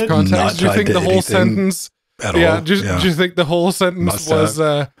taken out of context. Do you think the whole sentence... Do you think the whole sentence was...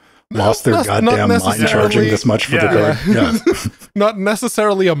 lost their goddamn mind charging this much for the card? Yeah. Not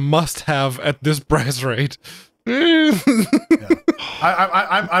necessarily a must-have at this price rate. I'm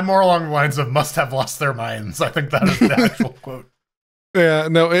more along the lines of must have lost their minds. I think that is the actual quote. Yeah,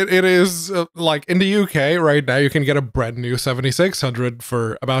 no, it is like in the UK right now, you can get a brand new 7600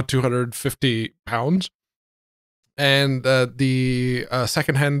 for about £250. And the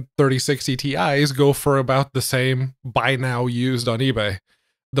secondhand 3060 Ti's go for about the same, buy now used on eBay.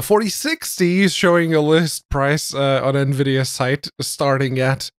 The 4060 is showing a list price on Nvidia's site starting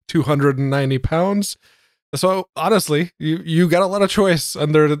at £290. So honestly, you got a lot of choice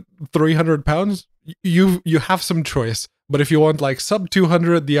under £300. You have some choice. But if you want like sub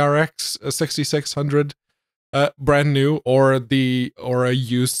 200, the RX 6600 brand new, or a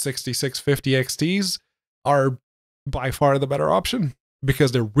used 6650 XTs are by far the better option,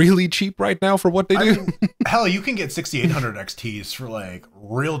 because they're really cheap right now for what they do. Hell, you can get 6800 XTs for like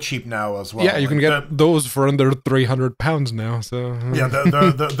real cheap now as well. Yeah, you can get those for under £300 now. So yeah,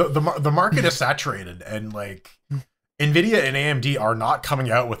 the market is saturated, and like Nvidia and AMD are not coming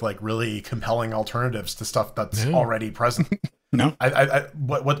out with like really compelling alternatives to stuff that's already present. No,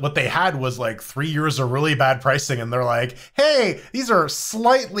 what they had was like 3 years of really bad pricing, and they're like, hey, these are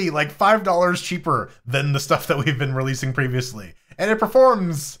slightly like $5 cheaper than the stuff that we've been releasing previously, and it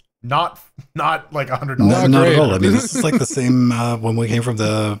performs not like $100. Not at all. I mean, this is like the same when we came from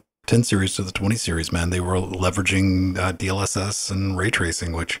the 10 series to the 20 series, man. They were leveraging DLSS and ray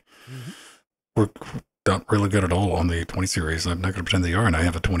tracing, which were not really good at all on the 20 series. I'm not going to pretend they are, and I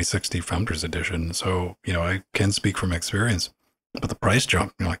have a 2060 Founders Edition, so you know I can speak from experience. But the price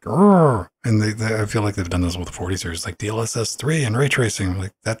jump, you're like, "Rrr!" And I feel like they've done this with the 40 series, like DLSS 3 and ray tracing. I'm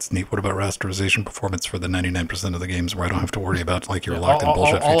like, that's neat. What about rasterization performance for the 99% of the games where I don't have to worry about like your locked in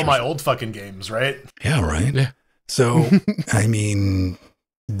bullshit all features? of my old fucking games, right? Yeah, right. Yeah. So I mean,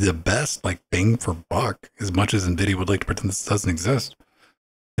 the best like bang for buck, as much as Nvidia would like to pretend this doesn't exist,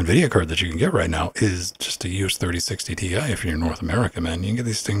 Nvidia card that you can get right now is just a used 3060 Ti. If you're in North America, man, you can get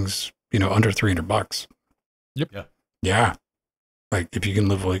these things, you know, under $300. Yep. Yeah. Yeah. Like, if you can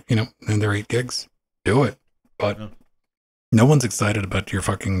live like, in their 8 gigs, do it. But no one's excited about your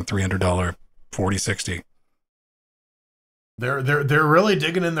fucking $300 4060. They're really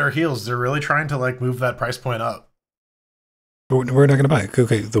digging in their heels. They're really trying to like move that price point up. We're not going to buy it.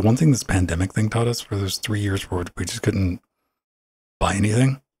 Okay, the one thing this pandemic thing taught us for those 3 years where we just couldn't buy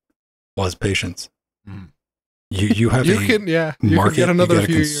anything was patience. You have you a can market, get another you got a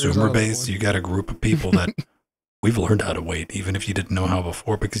few consumer years base, you got a group of people that we've learned how to wait, even if you didn't know how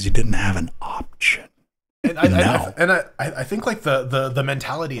before, because you didn't have an option. And I think like the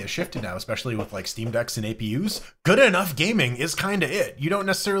mentality has shifted now, especially with like Steam Decks and APUs. Good enough gaming is kind of it. You don't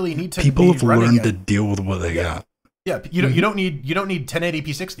necessarily need to. People have learned to deal with what they got. Yeah, you don't need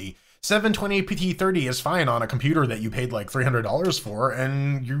 1080p 60. 720p 30 is fine on a computer that you paid like $300 for,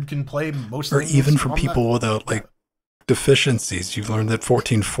 and you can play most. Or even for people without like deficiencies, you've learned that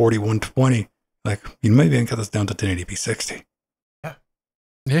 1440 120. Like, you maybe can cut this down to 1080p 60.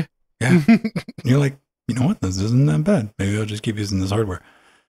 Yeah. You're like, you know what? This isn't that bad. Maybe I'll just keep using this hardware.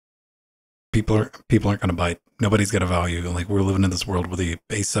 People aren't going to bite. Nobody's got a value. Like, we're living in this world with the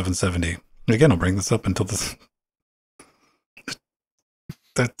A770. Again, I'll bring this up until this.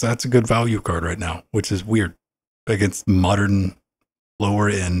 That's a good value card right now, which is weird against modern lower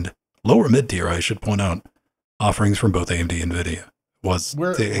mid tier. I should point out offerings from both AMD and Nvidia was the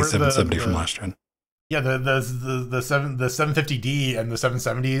A770 from last gen. Yeah, the 750D and the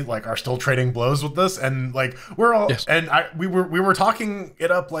 770 like are still trading blows with this, and like we're all we were talking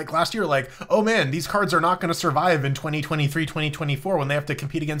it up like last year, like, oh man, these cards are not going to survive in 2023, 2024 when they have to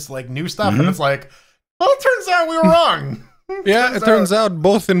compete against like new stuff, and it's like, well, it turns out we were wrong. Yeah, it turns out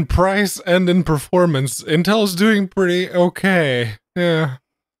both in price and in performance, Intel's doing pretty okay. Yeah.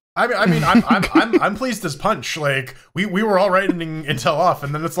 I mean, I'm pleased as punch. Like we were all writing Intel off,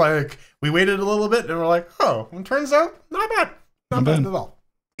 and then it's like we waited a little bit, and we're like, oh, it turns out not bad at all.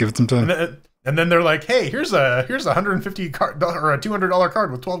 Give it some time. And then they're like, hey, here's a $150 card or a $200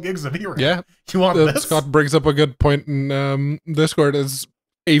 card with 12 gigs of VRAM. Yeah, you want this? Scott brings up a good point in Discord. Is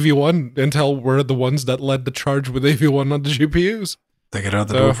AV1 Intel were the ones that led the charge with AV1 on the GPUs. They get out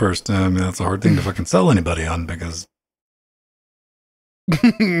the door first. I mean, that's a hard thing to fucking sell anybody on because.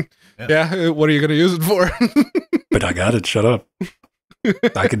 Yeah, what are you going to use it for? But I got it. Shut up.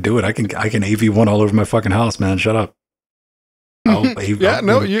 I can do it. I can AV1 all over my fucking house, man. Shut up.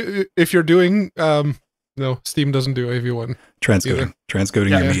 If you're doing no, Steam doesn't do AV1. Transcoding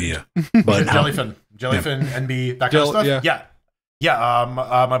your media. But Jellyfin, NB, that kind of stuff. Yeah,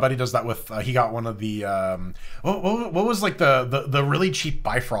 my buddy does that with. He got one of the. What was like the really cheap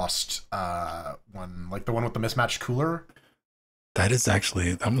Bifrost one, like the one with the mismatched cooler. That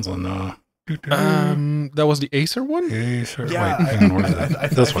one's on. That was the Acer one. Acer. Yeah,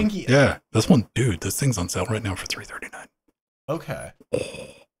 This one. This one, dude. This thing's on sale right now for $339. Okay.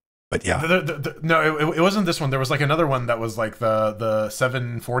 But yeah, no, it wasn't this one. There was like another one that was like the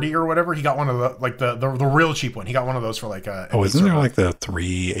 740 or whatever. He got one of the real cheap one. He got one of those for like a. Oh, isn't there like the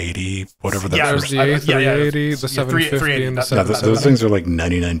 380 whatever that? Yeah, there's the A380, the 750, and the 770. Those things are like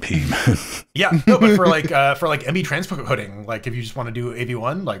 99p. Yeah, no, but for like MB transcoding, like if you just want to do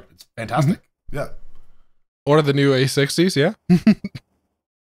AV1, like it's fantastic. Yeah. Or the new A60s, yeah.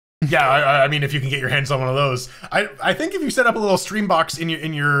 Yeah, I mean, if you can get your hands on one of those, I think if you set up a little stream box in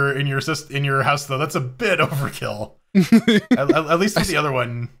your house, though, that's a bit overkill. at least with the other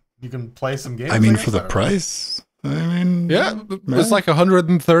one, you can play some games. I mean, for the price, I mean, yeah, it's like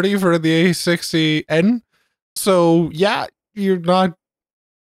 130 for the A60N. So yeah, you're not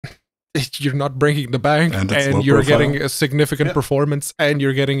breaking the bank, and you're getting a significant performance, and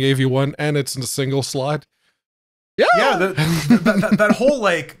you're getting AV1, and it's in a single slot. Yeah, that whole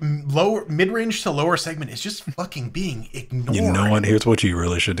like lower mid-range to lower segment is just fucking being ignored. You know what? Here's what you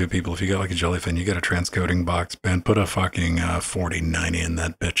really should do, people. If you got like a Jellyfin, you get a transcoding box, man. Put a fucking 4090 in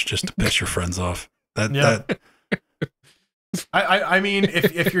that bitch just to piss your friends off. That. I mean,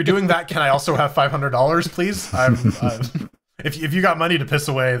 if you're doing that, can I also have $500, please? If you got money to piss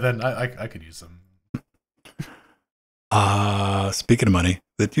away, then I could use some. Speaking of money,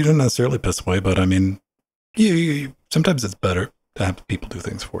 that you don't necessarily piss away, but I mean. Sometimes it's better to have people do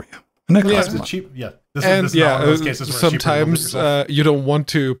things for you. And that costs money. Cheap. Yeah. This is one of those cases where sometimes you don't want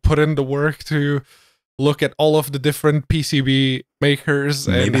to put in the work to look at all of the different PCB makers.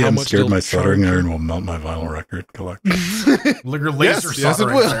 Maybe and how I'm much scared my soldering iron will melt my vinyl record collection. Your laser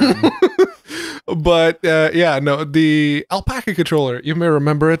soldering iron. But the Alpakka controller, you may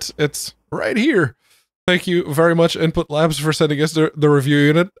remember it. It's right here. Thank you very much, Input Labs, for sending us the review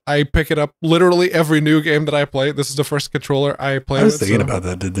unit. I pick it up literally every new game that I play. This is the first controller I play. I was thinking about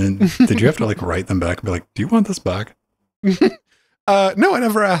that. Did you have to like write them back and be like, "Do you want this back?" No, I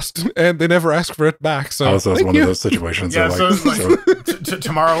never asked, and they never asked for it back. So it's one of those situations. Yeah, where,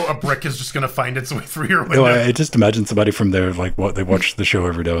 tomorrow a brick is just going to find its way through your window. You know, I just imagine somebody from there, like, what they watch the show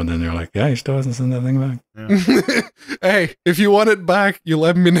every day, and then they're like, "Yeah, he still hasn't sent that thing back." Yeah. Hey, if you want it back, you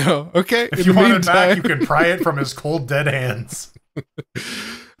let me know. Okay. If you want it back, you can pry it from his cold, dead hands.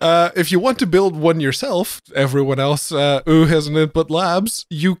 If you want to build one yourself, everyone else who has an Input Labs,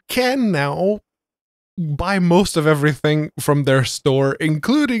 you can now buy most of everything from their store,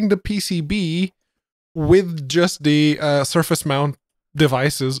 including the PCB with just the surface mount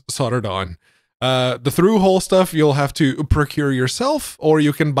devices soldered on. The through-hole stuff you'll have to procure yourself, or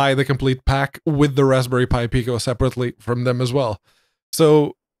you can buy the complete pack with the Raspberry Pi Pico separately from them as well.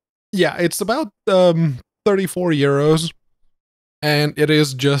 So, yeah, it's about 34 euros, and it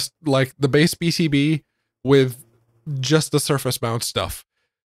is just like the base PCB with just the surface mount stuff.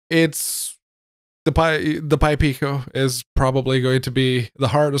 It's the Pi Pico is probably going to be the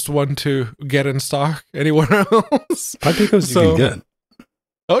hardest one to get in stock anywhere else. Pi Picos you can get.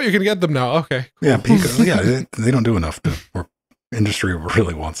 Oh, you can get them now. Okay. Yeah, Pico. Yeah, they don't do enough to, or industry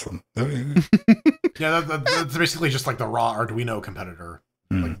really wants them. Yeah, that's basically just like the raw Arduino competitor.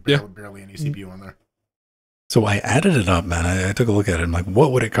 Like barely any CPU on there. So I added it up, man. I took a look at it. I'm like,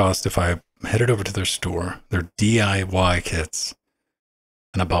 what would it cost if I headed over to their store, their DIY kits,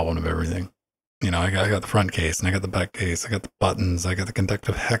 and I bought one of everything? You know, I got the front case, and I got the back case, I got the buttons, I got the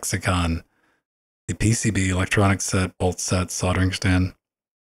conductive hexagon, the PCB, electronic set, bolt set, soldering stand.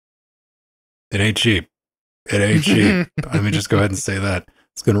 It ain't cheap. It ain't cheap. Let me just go ahead and say that.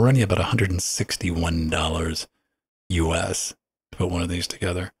 It's going to run you about $161 US to put one of these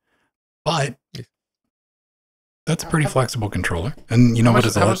together. But that's a pretty flexible controller. And you know what?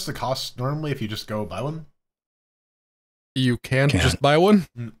 How much does it cost normally if you just go buy one? You can't just buy one.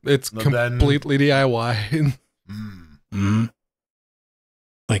 It's completely DIY. Mm-hmm.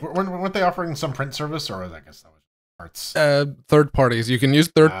 Like, weren't they offering some print service, or I guess that was parts? Third parties. You can use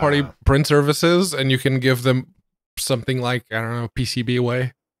third-party print services, and you can give them something like, I don't know, PCB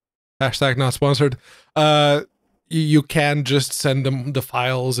away. Hashtag not sponsored. You can just send them the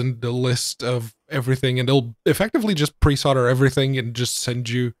files and the list of everything, and they'll effectively just pre-solder everything and just send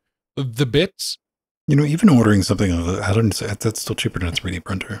you the bits. You know, even ordering something of that's still cheaper than a 3D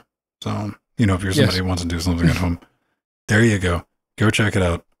printer. So, you know, if you're somebody who wants to do something at home, there you go. Go check it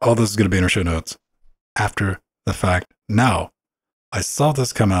out. All this is going to be in our show notes after the fact. Now, I saw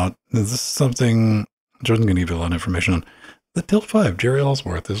this come out. This is something Jordan's going to give you a lot of information on. The Tilt 5, Jerry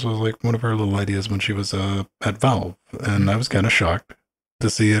Ellsworth. This was like one of her little ideas when she was at Valve. And I was kind of shocked to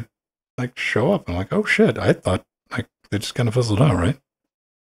see it like show up. I'm like, oh shit. I thought like they just kind of fizzled out, right?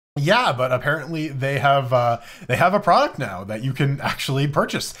 Yeah, but apparently they have a product now that you can actually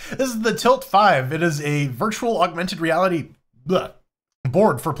purchase. This is the Tilt 5. It is a virtual augmented reality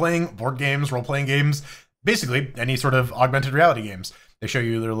board for playing board games, role-playing games, basically any sort of augmented reality games. They show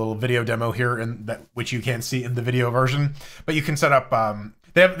you their little video demo here, which you can't see in the video version, but you can set up.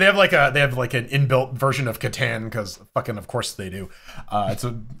 They have like an inbuilt version of Catan, because fucking of course they do.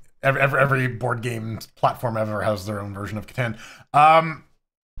 Every board game platform ever has their own version of Catan.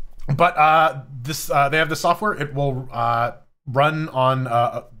 But they have the software. It will run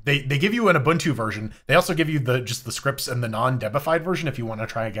on. They give you an Ubuntu version. They also give you the scripts and the non-debified version if you want to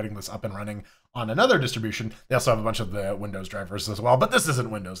try getting this up and running on another distribution. They also have a bunch of the Windows drivers as well. But this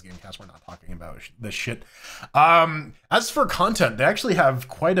isn't Windows Gamecast. We're not talking about this shit. As for content, they actually have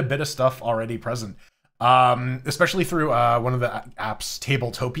quite a bit of stuff already present. Especially through one of the apps,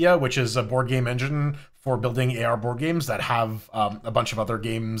 Tabletopia, which is a board game engine for building AR board games that have a bunch of other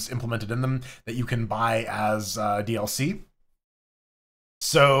games implemented in them that you can buy as DLC.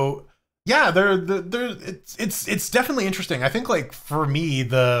 So yeah, it's definitely interesting. I think like for me,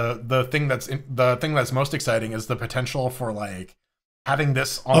 the thing that's most exciting is the potential for like having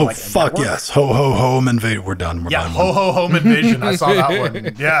this on like a fuck network. Yes, home invade. We're done. We're done. Home invasion. I saw that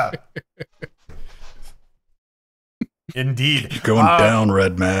one. Yeah. Indeed. You're going down,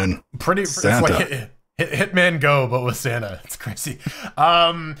 Red Man. Santa. It's like Hitman Go, but with Santa. It's crazy.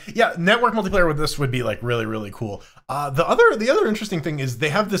 Yeah, network multiplayer with this would be like really, really cool. The other interesting thing is they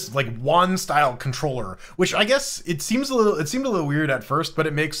have this like wand style controller, which I guess it seemed a little weird at first, but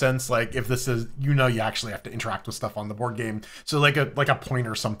it makes sense. Like if this is, you actually have to interact with stuff on the board game, so like a point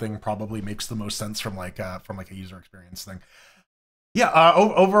or something probably makes the most sense from like a user experience thing. Yeah,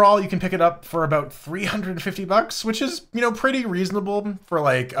 overall, you can pick it up for about $350, which is, pretty reasonable for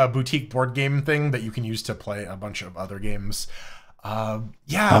like a boutique board game thing that you can use to play a bunch of other games. Yeah.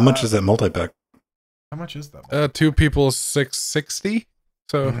 How much is that multi-pack? How much is that? 2 people, $660.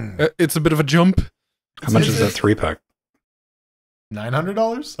 So it's a bit of a jump. How much is that 3-pack?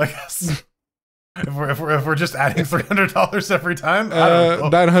 $900, I guess. if we're just adding $300 every time, I don't know.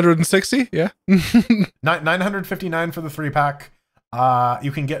 960, yeah. 959 for the 3-pack.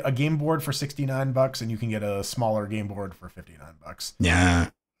 You can get a game board for $69, and you can get a smaller game board for $59. Yeah.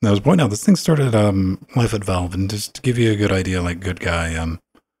 I was pointing out, this thing started life at Valve, and just to give you a good idea, like good guy,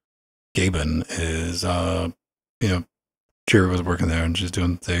 Gaben is, Jerry was working there and she's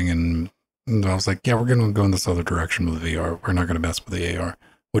doing the thing, and I was like, yeah, we're going to go in this other direction with VR. We're not going to mess with the AR,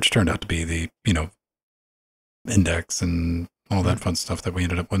 which turned out to be the, index and all that fun stuff that we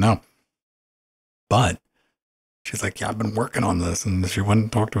ended up with now. But she's like, yeah, I've been working on this, and she went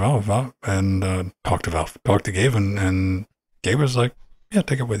and talked to Valve, and talked to Gaben, and Gabe was like, yeah,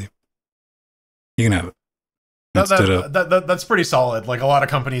 take it with you. You can have it. That's pretty solid. Like a lot of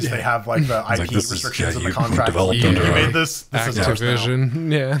companies, they have like the IP like, restrictions in the contract. You made this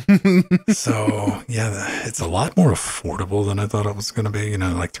Activision, yeah. So yeah, it's a lot more affordable than I thought it was going to be.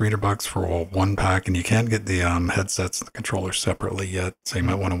 Like $300 for a 1-pack, and you can't get the headsets and the controllers separately yet, so you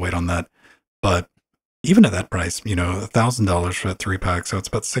might want to wait on that. But even at that price, $1,000 for that 3-pack, so it's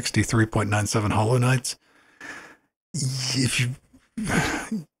about 63.97 Hollow Knights. If you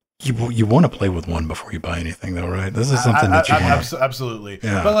want to play with one before you buy anything, though, right? This is something that you want. Absolutely.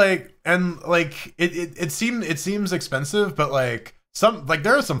 Yeah. But it seems expensive, but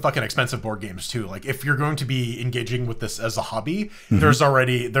there are some fucking expensive board games too. Like if you're going to be engaging with this as a hobby, there's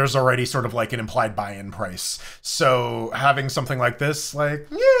already sort of like an implied buy-in price. So having something like this,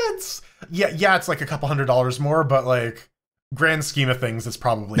 it's like a couple $100 more, but like grand scheme of things, it's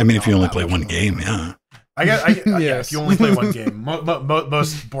probably. I mean, if you only play one game, yeah. Yes. Yeah, if you only play one game,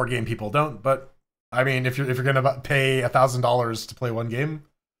 most board game people don't. But I mean, if you're gonna pay $1,000 to play one game,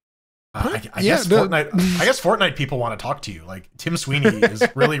 I guess Fortnite people want to talk to you. Like Tim Sweeney is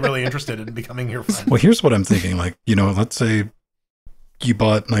really interested in becoming your friend. Well, here's what I'm thinking. Like, let's say you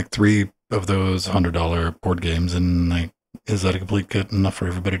bought like 3 of those $100 board games, and like, is that a complete kit enough for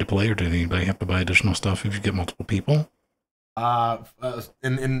everybody to play, or did anybody have to buy additional stuff if you get multiple people?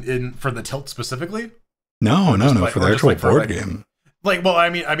 In for the Tilt specifically. No, for the actual board game.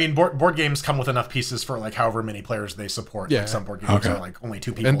 Board games come with enough pieces for like however many players they support. Yeah. Like some board games are like only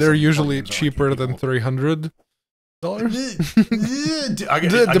 2 people, and they're usually cheaper than $300. Depending.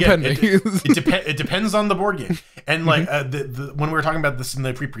 It depends on the board game. And like when we were talking about this in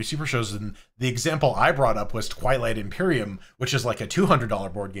the pre-super shows, and the example I brought up was Twilight Imperium, which is like a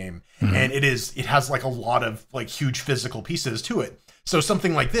 $200 board game, and it has like a lot of like huge physical pieces to it. So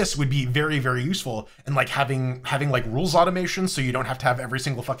something like this would be very, very useful, and like having like rules automation, so you don't have to have every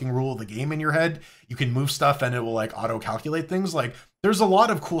single fucking rule of the game in your head. You can move stuff and it will like auto calculate things. Like there's a lot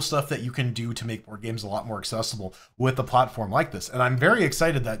of cool stuff that you can do to make board games a lot more accessible with a platform like this. And I'm very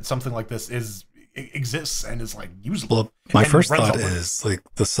excited that something like this exists and is like usable. Well, my first thought is like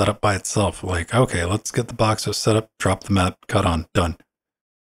the setup by itself. Like, okay, let's get the boxes set up, drop the mat, cut on, done.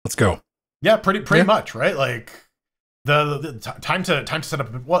 Let's go. Yeah, pretty much, right? Like the time to set up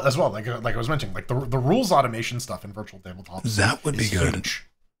as well. Like I was mentioning, like the rules automation stuff in virtual tabletops. That would be good. Huge.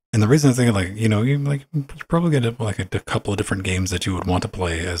 And the reason I think, like, you probably get like a couple of different games that you would want to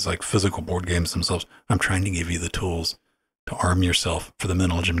play as like physical board games themselves. I'm trying to give you the tools to arm yourself for the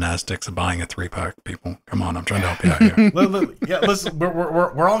mental gymnastics of buying a 3-pack. People, come on, I'm trying to help you out here. Yeah, listen,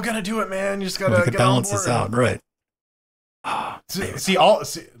 we're all gonna do it, man. You just gotta get balance this out, right? But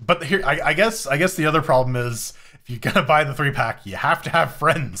here, I guess the other problem is if you're gonna buy the 3-pack, you have to have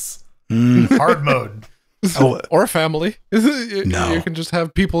friends. Hard mode. Or family. No. You can just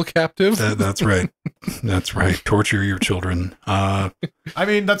have people captive. That's right. That's right. Torture your children. I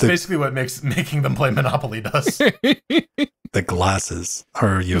mean, that's basically what making them play Monopoly does. The glasses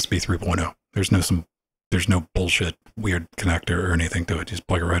are USB 3.0. There's no bullshit weird connector or anything to it. Just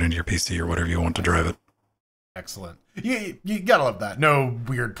plug it right into your PC or whatever you want to drive it. Excellent. You gotta love that. No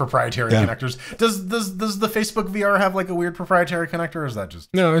weird proprietary connectors. Does the Facebook VR have like a weird proprietary connector, or is that just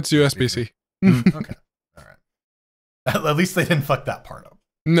no? It's USB-C. Okay. At least they didn't fuck that part up.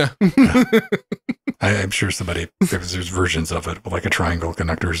 No. I'm sure there's versions of it with like a triangle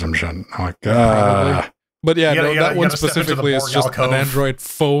connector or some shit. I'm like, But yeah, that one specifically is just an Android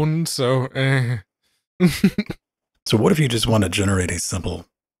phone, so. So what if you just want to generate a simple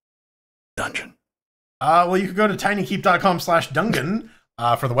dungeon? Well, you could go to tinykeep.com/dungeon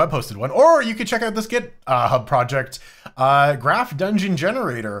for the web-hosted one, or you could check out this GitHub project, Graph Dungeon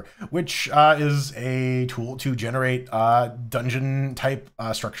Generator, which is a tool to generate dungeon-type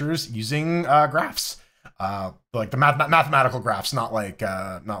structures using graphs, like the mathematical graphs, not like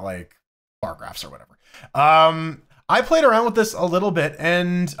bar graphs or whatever. I played around with this a little bit,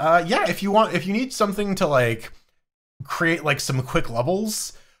 and if you need something to like create like some quick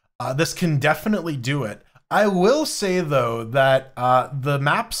levels, this can definitely do it. I will say though that the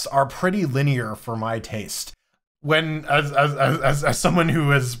maps are pretty linear for my taste. When as someone who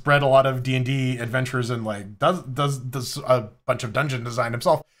has read a lot of D&D adventures and like does a bunch of dungeon design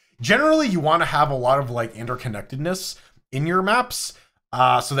himself, generally you want to have a lot of like interconnectedness in your maps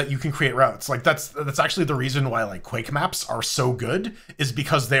so that you can create routes. Like that's actually the reason why like Quake maps are so good, is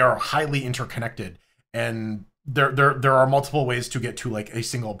because they are highly interconnected and there are multiple ways to get to like a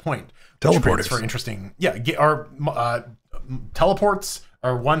single point. Teleporters for interesting, teleports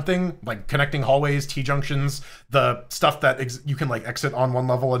are one thing, like connecting hallways, T-junctions, the stuff that you can like exit on one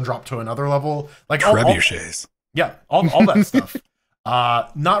level and drop to another level, like trebuchets. All that stuff.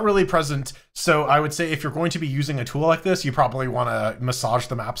 Not really present. So I would say if you're going to be using a tool like this, you probably want to massage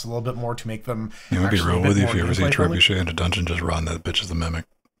the maps a little bit more to make them. You would be real with you if you ever see a trebuchet in a dungeon, just run. That bitch is a mimic.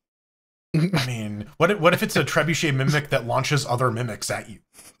 I mean, what if it's a trebuchet mimic that launches other mimics at you?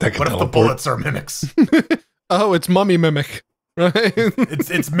 That what if the bullets are mimics? Oh, it's mummy mimic. Right?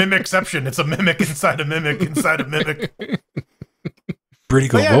 It's mimicception. It's a mimic inside a mimic inside a mimic. Pretty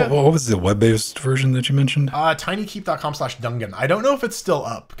cool. Yeah, what was the web-based version that you mentioned? tinykeep.com/dungeon. I don't know if it's still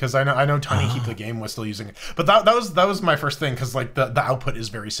up, because I know Tinykeep the game was still using it. But that was my first thing, because like the output is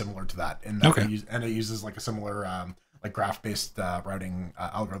very similar to that, and it uses like a similar like graph-based routing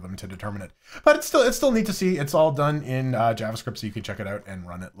algorithm to determine it. But it's still neat to see. It's all done in JavaScript, so you can check it out and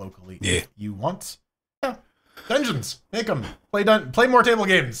run it locally if you want. Yeah. Dungeons, make them. Play more table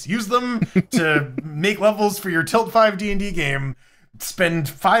games. Use them to make levels for your Tilt 5 D&D game. Spend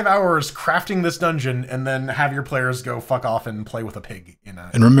 5 hours crafting this dungeon, and then have your players go fuck off and play with a pig. And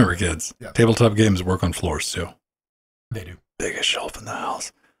remember, kids, tabletop games work on floors too. They do. Biggest shelf in the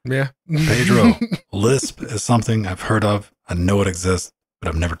house. Yeah. Pedro, Lisp is something I've heard of. I know it exists, but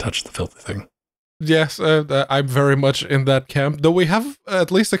I've never touched the filthy thing. Yes, I'm very much in that camp, though we have at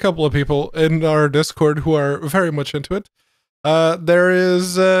least a couple of people in our Discord who are very much into it.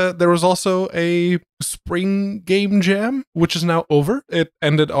 There was also a spring game jam, which is now over. It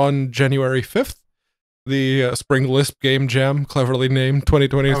ended on January 5th. The Spring Lisp game jam, cleverly named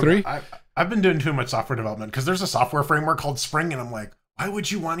 2023. I've been doing too much software development, because there's a software framework called Spring, and I'm like, why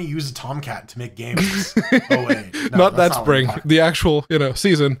would you want to use a Tomcat to make games? Oh wait, no, not that spring, the actual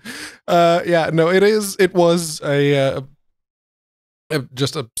season. It was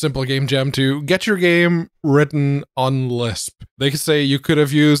just a simple game jam to get your game written on Lisp. They say you could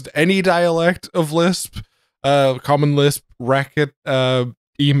have used any dialect of Lisp, Common Lisp, Racket,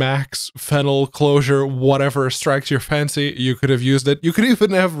 Emacs, Fennel, Clojure, whatever strikes your fancy. You could have used it. You could even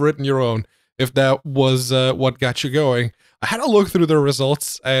have written your own if that was what got you going. I had a look through their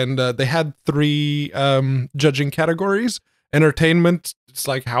results, and they had 3 judging categories. Entertainment, it's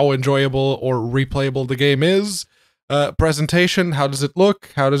like how enjoyable or replayable the game is. Presentation, how does it look?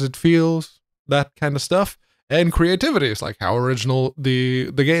 How does it feel? That kind of stuff. And creativity, it's like how original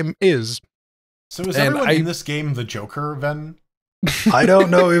the game is. So is everyone in this game the Joker, Ven? I don't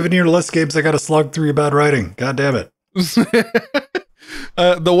know. Even your Lisp games, I got to slog through your bad writing. God damn it.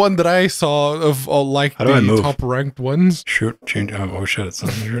 The one that I saw of like the top ranked ones. Shoot, change. Oh shit! It's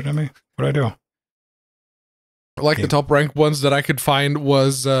something shoot at me. What do I do? Like the top ranked ones that I could find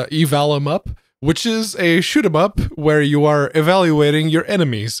was Eval 'em Up, which is a shoot 'em up where you are evaluating your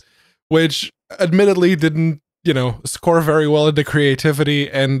enemies, which admittedly didn't score very well into creativity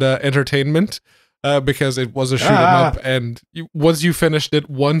and entertainment. Because it was a shoot 'em up, and once you finished it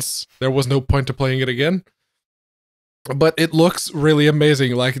once, there was no point to playing it again. But it looks really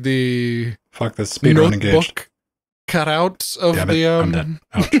amazing, like the speedrun engaged cutouts of I'm dead.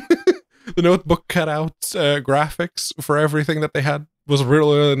 the notebook cutouts graphics for everything that they had was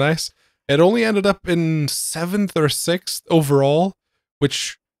really, really nice. It only ended up in 7th or 6th overall,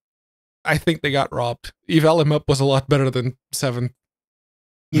 which I think they got robbed. Eval 'em Up was a lot better than 7th.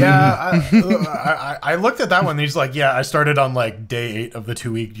 Yeah, I looked at that one. And he's like, yeah, I started on like day 8 of the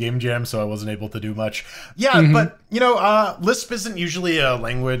 2-week game jam, so I wasn't able to do much. Yeah, but Lisp isn't usually a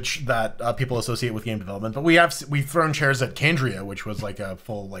language that people associate with game development. But we've thrown chairs at Candria, which was like a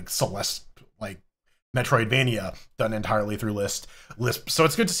full like Celeste like Metroidvania done entirely through Lisp. So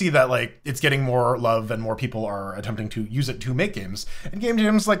it's good to see that like it's getting more love and more people are attempting to use it to make games. And game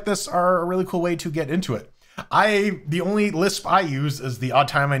jams like this are a really cool way to get into it. The only Lisp I use is the odd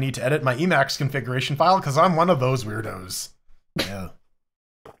time I need to edit my Emacs configuration file, because I'm one of those weirdos. Yeah.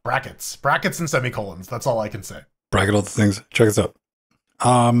 Brackets and semicolons. That's all I can say. Bracket all the things. Check this out.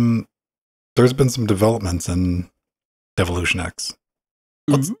 There's been some developments in Devolution X.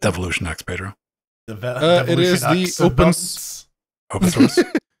 What's Devolution X, Pedro? It is the open source.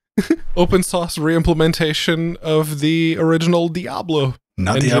 open source reimplementation of the original Diablo.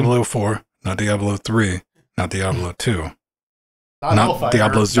 Not engine. Diablo 4, not Diablo 3, not Diablo 2, not Hellfire,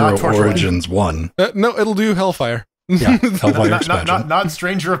 Diablo 0 not Torchlight. Origins 1. No, it'll do Hellfire. Yeah, Hellfire expansion. Not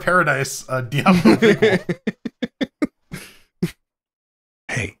Stranger of Paradise, Diablo prequel.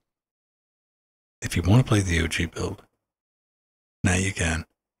 Hey, if you want to play the OG build, now you can.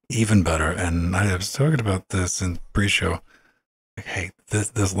 Even better. And I was talking about this in pre-show. Like, hey,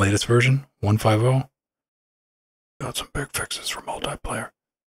 this latest version, 1.50, got some big fixes for multiplayer.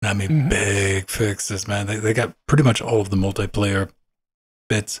 I mean, big fixes, man. They got pretty much all of the multiplayer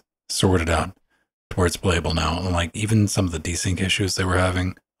bits sorted out to where it's playable now. And like even some of the desync issues they were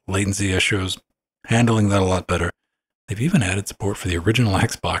having, latency issues, handling that a lot better. They've even added support for the original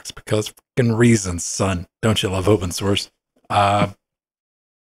Xbox because fucking reasons, son. Don't you love open source?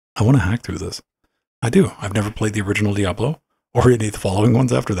 I want to hack through this. I do. I've never played the original Diablo or any of the following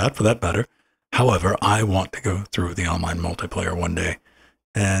ones after that, for that matter. However, I want to go through the online multiplayer one day.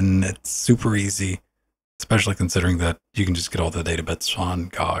 And it's super easy, especially considering that you can just get all the data bits on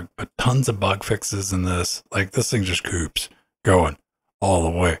GOG. But tons of bug fixes in this. Like, this thing just keeps going all the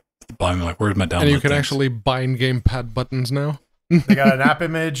way. I'm like, where's my download? And you can things? actually bind gamepad buttons now. They got an app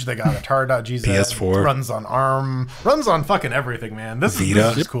image. They got a tar.gz. PS4. Runs on ARM. Runs on fucking everything, man. This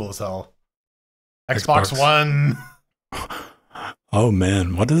Vita. is cool as hell. Xbox One. Oh,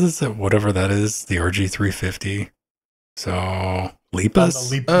 man. What is it? Whatever that is. The RG350. So, Lepus?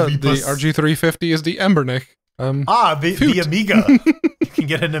 The RG350 is the Embernick. The Amiga. You can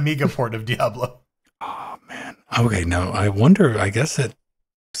get an Amiga port of Diablo. Oh, man. Okay, now I wonder, I guess it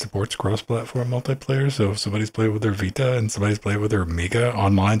supports cross-platform multiplayer, so if somebody's playing with their Vita and somebody's playing with their Amiga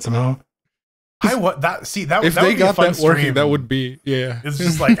online somehow. If If that they would be got a fun that working, stream. that would be, yeah. It's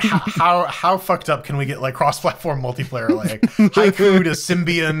just like, how fucked up can we get like cross-platform multiplayer? Like Haiku to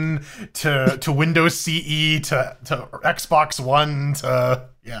Symbian to Windows CE to Xbox One to,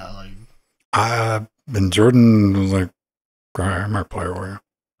 yeah. Like, And Jordan was like, I remember Player Warrior.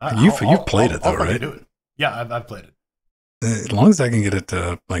 You've played it though, right? Do it. Yeah, I've played it. As long as I can get it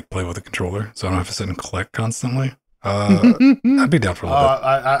to like play with a controller, so I don't have to sit and click constantly. I'd be down for a little bit.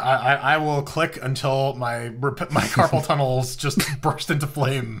 I will click until my carpal tunnels just burst into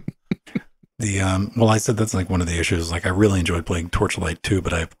flame. Well, I said that's like one of the issues. Like, I really enjoyed playing Torchlight 2,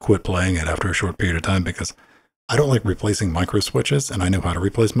 but I quit playing it after a short period of time because I don't like replacing micro switches, and I know how to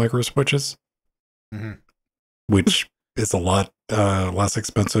replace micro switches, which is a lot less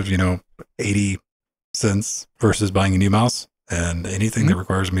expensive. 80 cents versus buying a new mouse, and anything that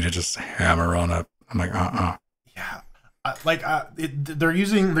requires me to just hammer on it, I'm like, Yeah, they're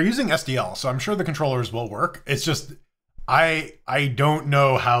using SDL, so I'm sure the controllers will work. It's just I don't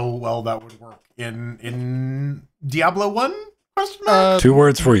know how well that would work in Diablo 1? Question mark? 2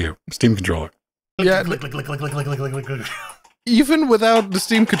 words for you: Steam controller. Yeah. Click, click, click, click, click, click, click, click, click. Even without the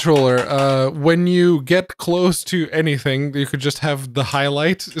Steam controller, when you get close to anything, you could just have the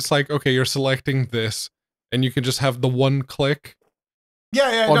highlight. It's like, okay, you're selecting this, and you can just have the one click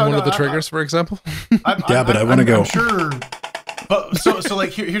Yeah, on one of the triggers, for example. But I want to go. I'm sure. But so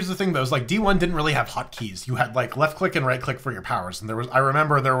like here's the thing though, is like D1 didn't really have hotkeys. You had like left click and right click for your powers, and I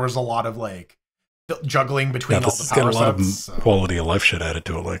remember there was a lot of like juggling between all This the has got power a lot sets. of quality of life shit added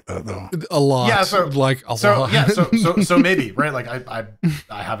to it like that though. A lot. Yeah, lot. So maybe, right? Like I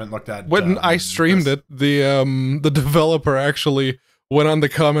haven't looked at When I streamed it, the developer actually went on the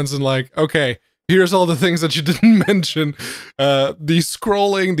comments and like, okay, here's all the things that you didn't mention. The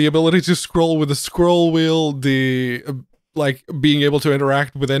scrolling, the ability to scroll with the scroll wheel, the like being able to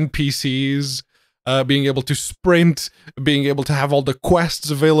interact with NPCs, being able to sprint, being able to have all the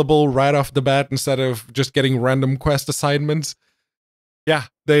quests available right off the bat instead of just getting random quest assignments. Yeah,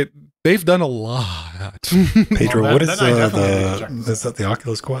 they've done a lot. Pedro, Well, what is is that the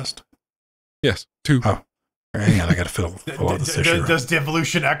Oculus Quest? Yes, 2. Oh. Hang on, I gotta fill out this issue. Does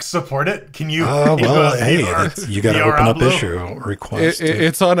Devolution X support it? Can you? You gotta open up issue request.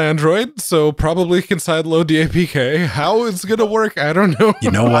 It's on Android, so probably can sideload the APK. How it's gonna work, I don't know.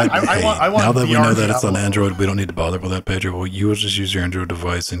 You know what? I want now that we know that it's on Diablo. Android, we don't need to bother with that, Pedro. Well, you will just use your Android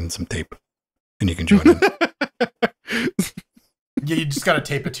device and some tape, and you can join in. Yeah, you just gotta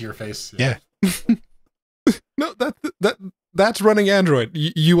tape it to your face. Yeah. No, that's running Android.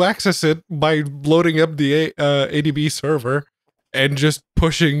 You access it by loading up the ADB server and just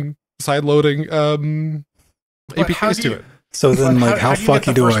pushing sideloading APKs to it. So then, But like, how how do you get fucky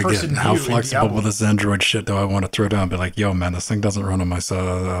the do I first get? person And how view in flexible Diablo? with this Android shit do I want to throw down? Be like, yo, man, this thing doesn't run on my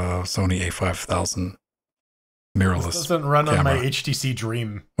Sony A5000 This mirrorless, doesn't run on my camera. HTC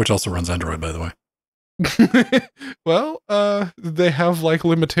Dream. which also runs Android, by the way. Well, they have like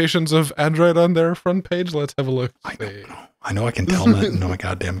limitations of Android on their front page. Let's have a look. I don't know. I know I can tell that into my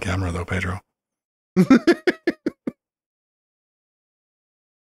goddamn camera though, Pedro.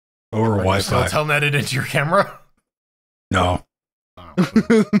 Over Wi-Fi. Still telnet it into your camera? No. Oh.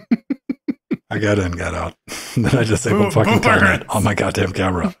 I got in, got out. Then I just disabled fucking telnet on my goddamn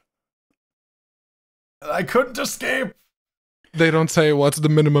camera. I couldn't escape. They don't say what's the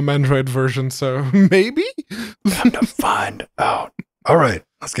minimum Android version, so maybe? Time to find out. All right,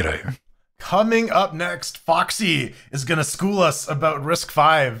 let's get out of here. Coming up next, Foxy is going to school us about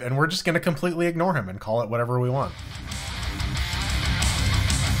RISC-V, and we're just going to completely ignore him and call it whatever we want.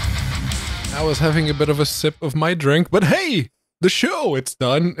 I was having a bit of a sip of my drink, but hey, the show, it's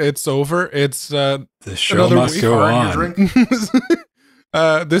done. It's over. It's The show must go on.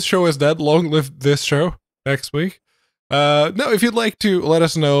 This show is dead. Long live this show next week. No, if you'd like to let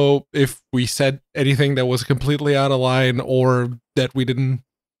us know if we said anything that was completely out of line or that we didn't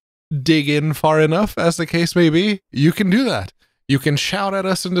dig in far enough, as the case may be, you can do that. You can shout at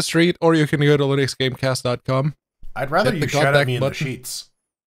us in the street, or you can go to linuxgamecast.com. I'd rather you shout at me in the sheets.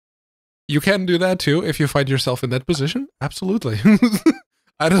 You can do that too if you find yourself in that position. Absolutely.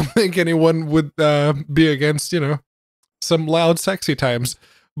 I don't think anyone would be against, some loud, sexy times.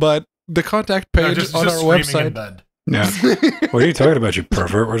 But the contact page on our website. In bed. Yeah. What are you talking about, you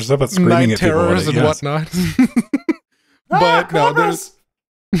pervert? We're just about screaming night at people. Terrors and whatnot. But no, there's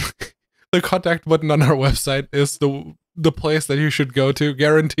the contact button on our website is the place that you should go to.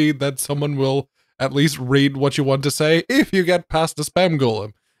 Guaranteed that someone will at least read what you want to say if you get past the spam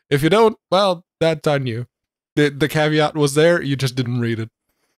golem. If you don't, well, that's on you. The caveat was there, you just didn't read it.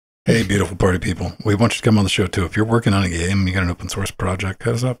 Hey, beautiful party people. We want you to come on the show too. If you're working on a game, you got an open source project,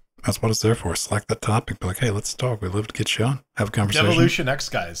 hit us up. That's what it's there for. Select that topic. Be like, hey, let's talk. We'd love to get you on. Have a conversation. Evolution X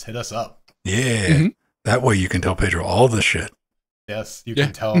guys, hit us up. Yeah. Mm-hmm. That way you can tell Pedro all the shit. Yes, you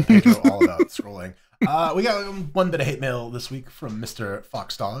can tell Pedro all about scrolling. We got one bit of hate mail this week from Mr.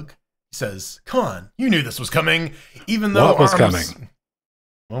 Foxdog. He says, come on, you knew this was coming. Even though what was coming?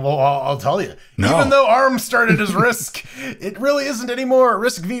 Well, I'll tell you. No. Even though ARM started as RISC, it really isn't anymore.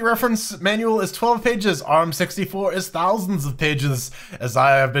 RISC-V reference manual is 12 pages. ARM64 is thousands of pages. As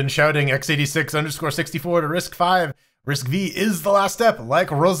I have been shouting x86_64 to RISC-V, RISC-V is the last step,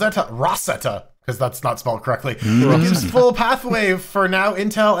 like Rosetta, because that's not spelled correctly. It gives full pathway for now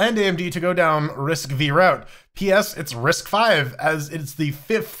Intel and AMD to go down RISC-V route. P.S. It's RISC-V, as it's the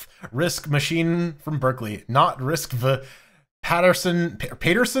 5th RISC machine from Berkeley, not RISC-V.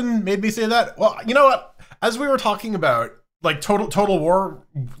 Paterson made me say that. Well, you know what? As we were talking about, like Total War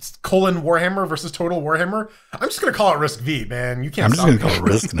Warhammer versus Total Warhammer, I'm just gonna call it RISC-V, man. You can't. I'm just gonna call it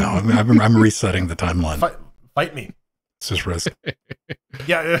RISC now. I'm resetting the timeline. Fight me. It's just RISC.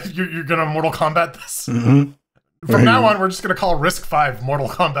 Yeah, you're gonna Mortal Kombat this. Mm-hmm. From now on, we're just gonna call RISC-V Mortal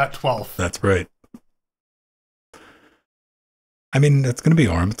Kombat 12. That's right. I mean, it's going to be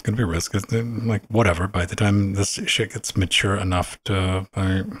ARM. It's going to be RISC. It's like, whatever. By the time this shit gets mature enough to...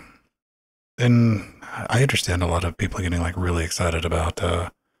 then I understand a lot of people getting, like, really excited about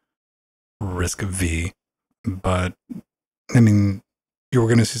RISC-V. But, I mean, you were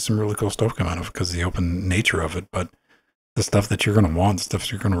going to see some really cool stuff come out of it because of the open nature of it. But the stuff that you're going to want,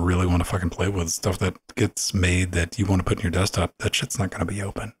 stuff you're going to really want to fucking play with, stuff that gets made that you want to put in your desktop, that shit's not going to be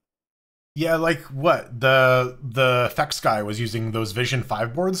open. Yeah, like what the effects guy was using those Vision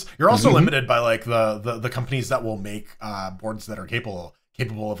 5 boards. You're also limited by like the companies that will make boards that are capable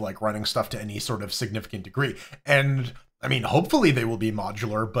of like running stuff to any sort of significant degree. And I mean, hopefully they will be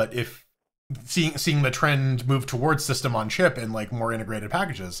modular. But if seeing the trend move towards system on chip and like more integrated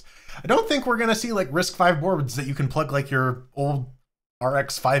packages, I don't think we're gonna see like RISC-V boards that you can plug like your old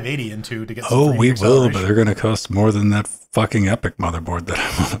RX 580 into to get. Oh, we will, but they're gonna cost more than that fucking Epic motherboard that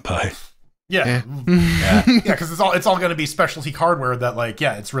I want to buy. Yeah, yeah, because it's all going to be specialty hardware that like,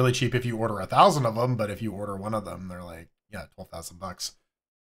 yeah, it's really cheap if you order 1,000 of them, but if you order one of them, they're like, yeah, $12,000.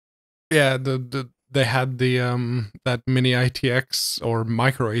 Yeah, they had the that mini ITX or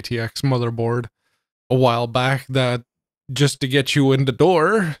micro ATX motherboard a while back that just to get you in the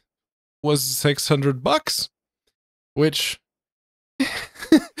door was $600, which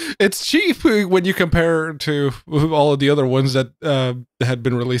it's cheap when you compare to all of the other ones that had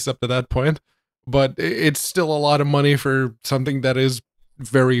been released up to that point, but it's still a lot of money for something that is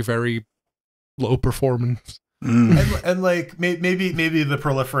very, very low performance. And like maybe the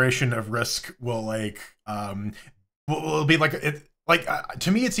proliferation of RISC will like will be like it. Like to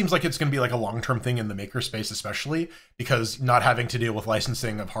me, it seems like it's going to be like a long-term thing in the maker space, especially because not having to deal with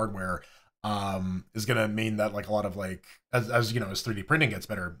licensing of hardware. is gonna mean that like a lot of like as you know, as 3D printing gets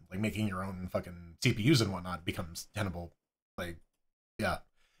better, like making your own fucking CPUs and whatnot becomes tenable. Like, yeah,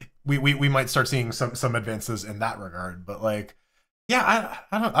 we might start seeing some advances in that regard. But like, yeah,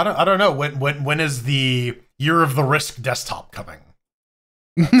 I don't know when is the year of the RISC desktop coming?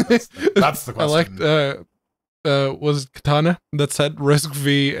 That's the question. I liked was Katana that said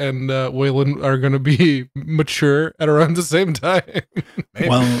RISC-V and Wayland are going to be mature at around the same time.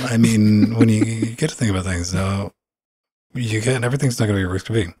 Well, I mean, when you get to think about things, you get everything's not going to be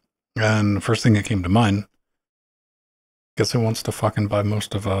RISC-V. And the first thing that came to mind, guess who wants to fucking buy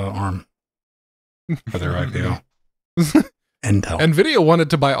most of ARM for their IPO? Intel. Nvidia wanted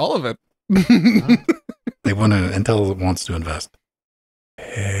to buy all of it. Intel wants to invest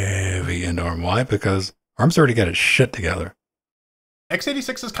heavy into ARM. Why? Because ARM's already got its shit together.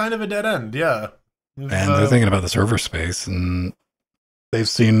 x86 is kind of a dead end, yeah. And they're thinking about the server space, and they've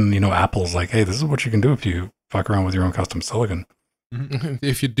seen, Apple's like, hey, this is what you can do if you fuck around with your own custom silicon.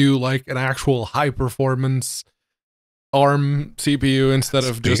 If you do like an actual high performance ARM CPU instead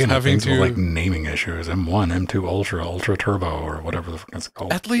of just having to like naming issues, M1, M2 Ultra, Ultra Turbo, or whatever the fuck it's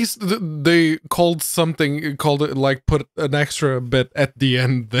called. At least they called it like put an extra bit at the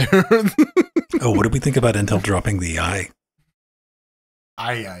end there. Oh, what did we think about Intel dropping the I?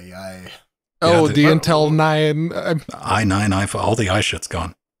 Oh, the Intel 9. i9, i5, all the I shit's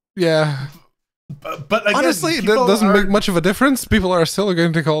gone. Yeah. But again, honestly, that doesn't make much of a difference. People are still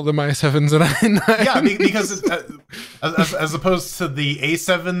going to call them i7s and i9. Yeah, because as opposed to the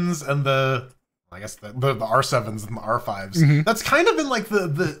A7s and the R7s and the R5s, that's kind of been like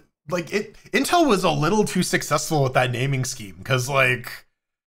Intel was a little too successful with that naming scheme because like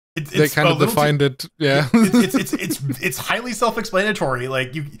they kind of defined it. Yeah, it's highly self-explanatory.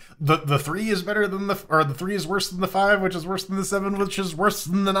 Like the 3 is better than the 3 is worse than the 5, which is worse than the 7, which is worse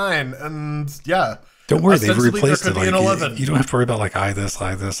than the 9, and yeah. Don't worry, they've replaced it. Like you don't have to worry about like I this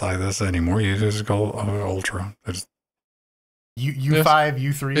anymore. You just go Ultra. U5,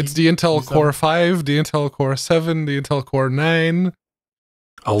 U3. It's the Intel U7. Core 5, the Intel Core 7, the Intel Core 9.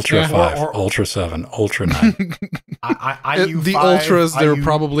 Ultra 5, Ultra 7, Ultra 9. The Ultras, they're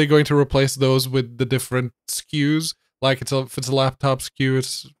probably going to replace those with the different SKUs. Like if it's a laptop SKU,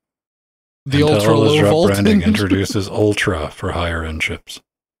 it's the Intel Ultra low voltage. Branding introduces Ultra for higher end chips.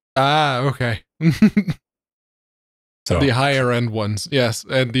 Ah, okay. So the higher end ones, yes,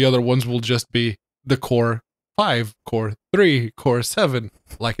 and the other ones will just be the Core 5, Core 3, Core 7,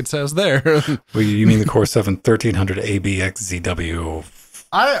 like it says there. Well, you mean the Core 7 1300 ABXZW?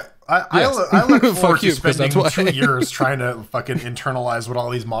 I look forward to spending 2 years trying to fucking internalize what all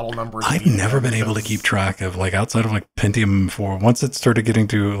these model numbers I've never been able to keep track of, like, outside of like Pentium 4, once it started getting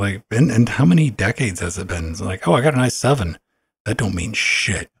to like, and how many decades has it been? It's like, oh, I got an i7. That don't mean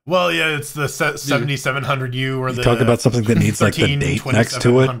shit. Well, yeah, it's the 7700U or the. Talk about something that needs like the date next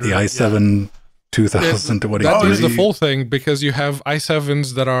to it. The i7 2000 to what that is the full thing, because you have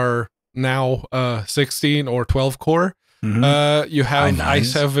i7s that are now 16 or 12 core. You have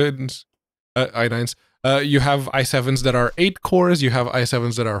i9s. You have i7s that are 8 cores. You have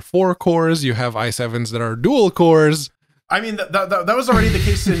i7s that are 4 cores. You have i7s that are dual cores. I mean, that was already the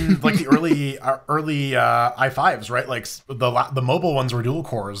case in like the early i5s, right? Like the mobile ones were dual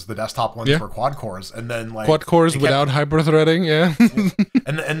cores, the desktop ones were quad cores, and then like quad cores without hyperthreading,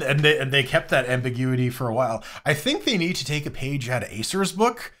 and they kept that ambiguity for a while. I think they need to take a page out of Acer's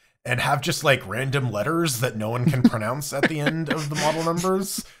book and have just like random letters that no one can pronounce at the end of the model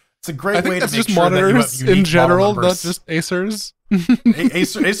numbers. It's a great way to make sure that you have unique in general, model not just Acers.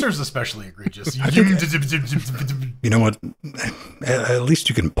 Acer's especially egregious. You know what? At least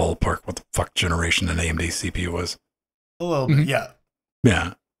you can ballpark what the fuck generation an AMD CPU was. A little bit, yeah.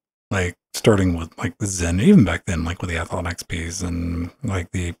 Yeah. Like, starting with, like, the Zen, even back then, like, with the Athlon XPs and,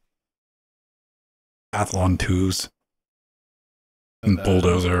 like, the Athlon 2s and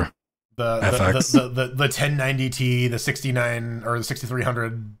Bulldozer. The 1090T, the 69 or the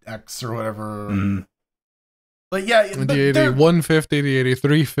 6300X or whatever. Like, yeah, the 8150, the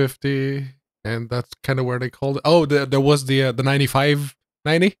 8350, and that's kind of where they called it. Oh, there was the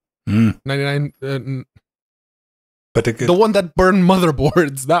 9590, 99. But the one that burned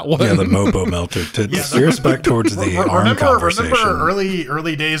motherboards, that one. Yeah, the Mobo melter. To steer us back towards the ARM conversation. Remember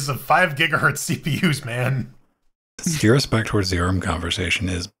early days of 5 gigahertz CPUs, man. To steer us back towards the ARM conversation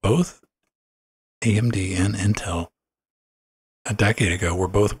is both AMD and Intel a decade ago were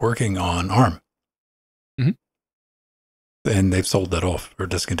both working on ARM. And they've sold that off or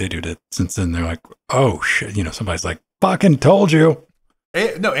discontinued it. Since then, they're like, oh, shit. You know, somebody's like, fucking told you.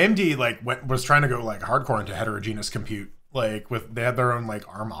 No, AMD like was trying to go like hardcore into heterogeneous compute like they had their own like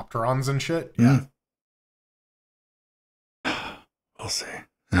ARM Opterons and shit. Yeah. We'll see.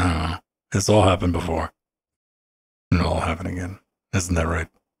 I don't know. It's all happened before. And it'll all happen again. Isn't that right?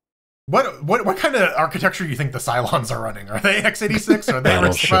 What kind of architecture do you think the Cylons are running? Are they x86? Are they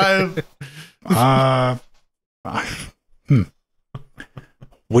RISC-V?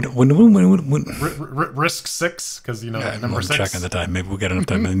 RISC-6? Because, you know, number I'm 6. checking the time. Maybe we'll get enough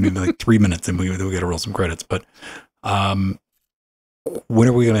time. Maybe like 3 minutes and we'll get to roll some credits. But when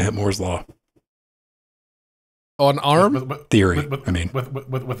are we going to hit Moore's Law? On ARM? Theory, I mean.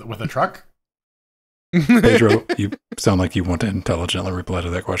 With a truck? Pedro, you sound like you want to intelligently reply to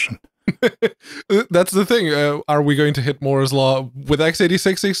that question. That's the thing. Are we going to hit Moore's Law with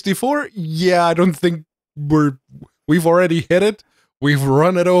x86-64? Yeah, I don't think we've already hit it. We've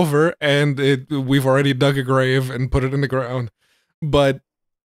run it over, and we've already dug a grave and put it in the ground. But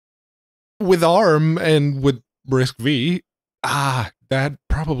with ARM and with RISC-V, that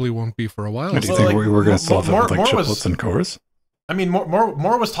probably won't be for a while. Do you think we were going to solve it with like chiplets and cores? I mean,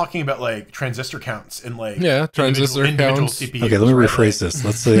 more was talking about like transistor counts and like transistor counts. CPUs, okay, let me rephrase this.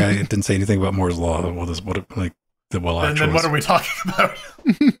 Let's say I didn't say anything about Moore's Law. And then what are we talking about?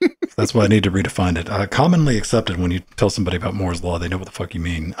 That's why I need to redefine it. Commonly accepted, when you tell somebody about Moore's Law, they know what the fuck you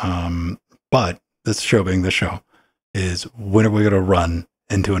mean. But this show being this show is, when are we going to run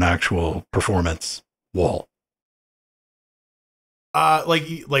into an actual performance wall?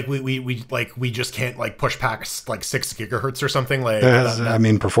 We just can't like push past like 6 gigahertz or something like. I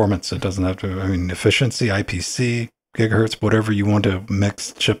mean, performance. It doesn't have to. I mean, efficiency, IPC, gigahertz, whatever you want to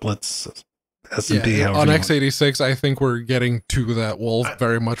mix, chiplets, SMP. On x86, I think we're getting to that wall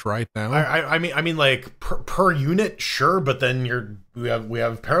very much right now. I mean, like per unit, sure, but then we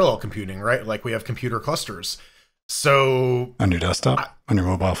have parallel computing, right? Like we have computer clusters. So on your desktop, on your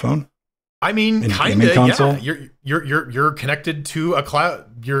mobile phone. I mean, kind of, yeah. You're connected to a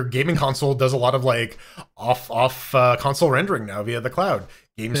cloud. Your gaming console does a lot of like off console rendering now via the cloud.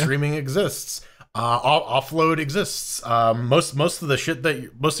 Game streaming exists. Offload exists. Most of the shit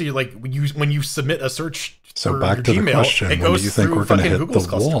that like when you submit a search. So for back your to Gmail, the question: when do you think we're going to hit Google's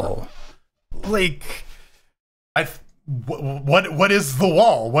the wall? Like, what is the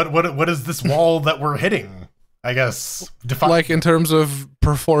wall? What is this wall that we're hitting? I guess like in terms of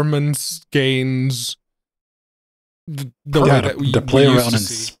performance gains, the way that we play around and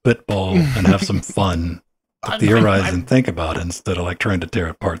spitball and have some fun, to theorize and think about it instead of like trying to tear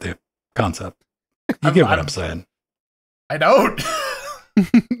apart the concept. You get what I'm saying? I don't.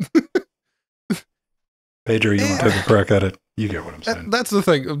 Pedro, you want to take a crack at it? You get what I'm saying? That's the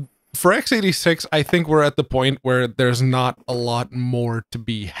thing. For x86, I think we're at the point where there's not a lot more to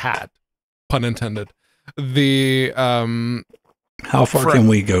be had, pun intended. How far can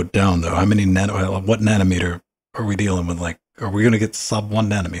we go down though? How many what nanometer are we dealing with? Like, are we going to get sub 1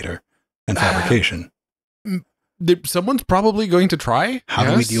 nanometer in fabrication? Someone's probably going to try. How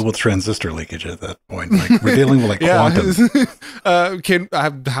do we deal with transistor leakage at that point? Like, we're dealing with like quantum.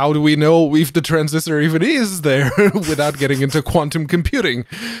 How do we know if the transistor even is there without getting into quantum computing?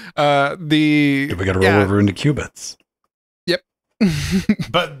 Do we got to roll over into qubits?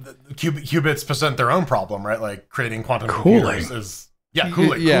 But qubits present their own problem, right? Like creating quantum computers is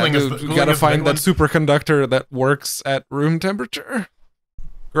cooling. You gotta find that superconductor that works at room temperature.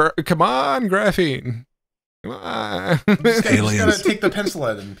 Come on, graphene. Come on. Just gotta take the pencil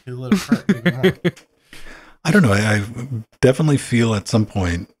head and peel it apart. I don't know. I definitely feel at some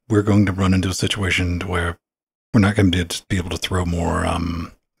point we're going to run into a situation where we're not going to just be able to throw more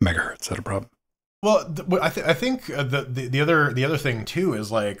megahertz at a problem. Well, I think the other thing too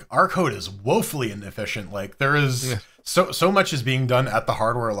is like our code is woefully inefficient. Like there is so much is being done at the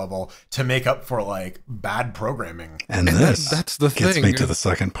hardware level to make up for like bad programming. And that's the gets thing. me to the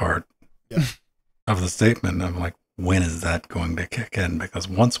second part of the statement. I'm like, when is that going to kick in? Because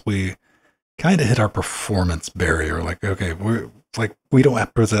once we kind of hit our performance barrier, like, okay, we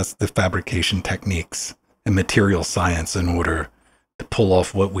don't possess the fabrication techniques and material science in order to pull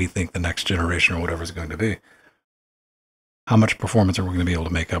off what we think the next generation or whatever is going to be. How much performance are we going to be able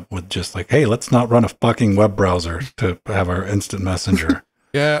to make up with just like, hey, let's not run a fucking web browser to have our instant messenger?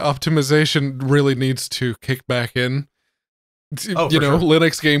 Yeah, optimization really needs to kick back in. Sure.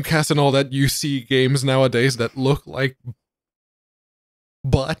 Linux Gamecast and all that. You see games nowadays that look like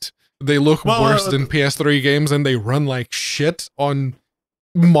they look worse than PS3 games, and they run like shit on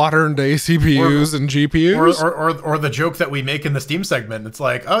modern day CPUs and GPUs. Or the joke that we make in the Steam segment. It's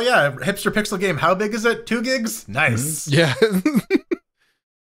like, oh yeah, hipster pixel game. How big is it? 2 gigs? Nice. Yeah.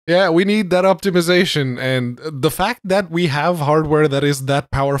 Yeah, we need that optimization, and the fact that we have hardware that is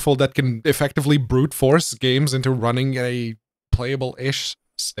that powerful that can effectively brute force games into running a playable-ish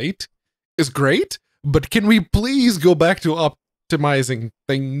state is great, but can we please go back to optimizing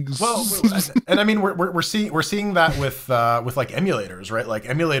things? Well, and I mean, we're seeing that with like emulators, right? Like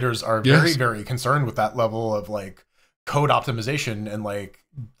emulators are very very concerned with that level of like code optimization, and like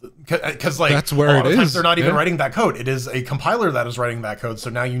because like that's where it is. They're not even writing that code; it is a compiler that is writing that code. So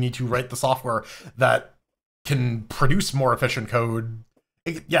now you need to write the software that can produce more efficient code.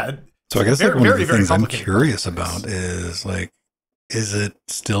 So I guess like one of the things I'm curious about is like, is it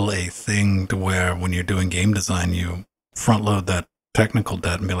still a thing to where when you're doing game design, you front load that technical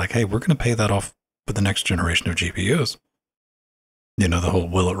debt and be like, hey, we're going to pay that off with the next generation of GPUs? You know, the whole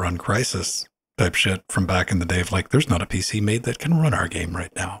will it run crisis type shit from back in the day of like, there's not a PC made that can run our game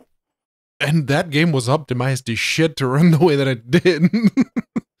right now. And that game was optimized as shit to run the way that it did.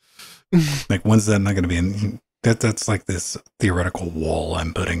 Like, when's that not going to be in? That's like this theoretical wall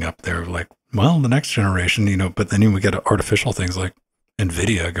I'm putting up there. Like, well, the next generation, you know, but then we get artificial things like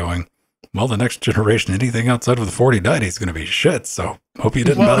Nvidia going, well, the next generation, anything outside of the 4090 is going to be shit. So hope you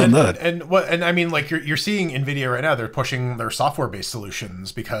didn't bet on that. And I mean, like you're seeing Nvidia right now, they're pushing their software-based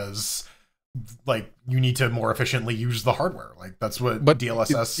solutions because like you need to more efficiently use the hardware. Like that's what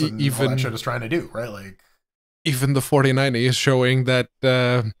DLSS and all that shit is trying to do, right? Like even the 4090 is showing that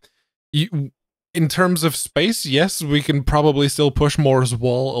in terms of space, yes, we can probably still push Moore's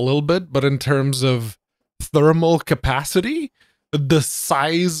wall a little bit, but in terms of thermal capacity, the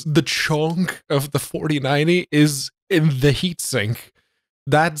size, the chunk of the 4090 is in the heatsink.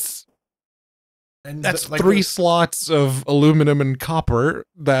 That's like 3 slots of aluminum and copper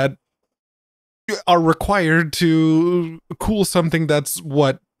that are required to cool something that's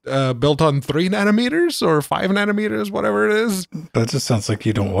built on 3 nanometers or 5 nanometers, whatever it is. That just sounds like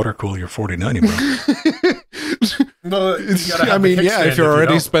you don't water cool your 4090, bro. I mean, yeah, if you're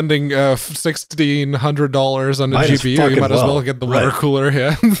already spending $1,600 on a GPU, you might as well get the water cooler.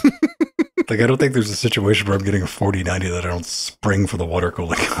 Yeah. Like, I don't think there's a situation where I'm getting a 4090 that I don't spring for the water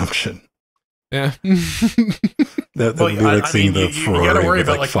cooling option. Yeah. that would be like seeing the Ferrari with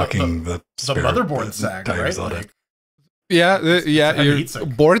like fucking the motherboard sag, right? Like, your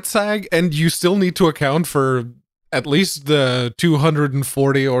board sag, and you still need to account for at least the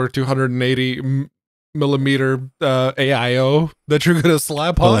 240 or 280 millimeter AIO that you're going to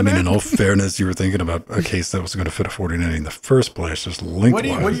slap on. Well, I mean, in all fairness, you were thinking about a case that was going to fit a 4090 in the first place, just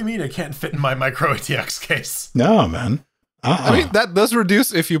link-wise. What do you mean it can't fit in my micro ATX case? No, man. I mean, that does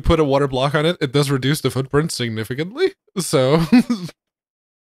reduce, if you put a water block on it, it does reduce the footprint significantly. So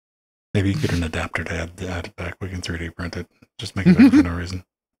maybe you get an adapter to add it back. We can 3D print it. Just make it better for no reason.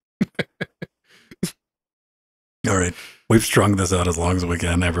 All right. We've strung this out as long as we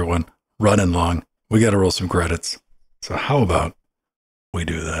can, everyone. Running long. We got to roll some credits. So how about we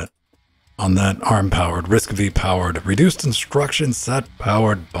do that? On that ARM-powered, RISC-V powered, reduced instruction set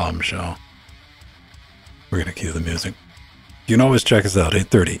powered bombshell. We're going to cue the music. You can always check us out,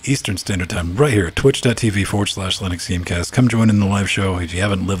 8:30 Eastern Standard Time, right here at twitch.tv/Linux Gamecast. Come join in the live show. If you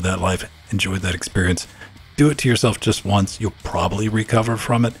haven't lived that life, enjoyed that experience, do it to yourself just once. You'll probably recover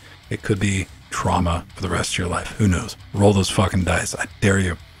from it. It could be trauma for the rest of your life. Who knows? Roll those fucking dice. I dare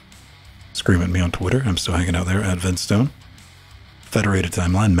you. Scream at me on Twitter. I'm still hanging out there at Vince Stone. Federated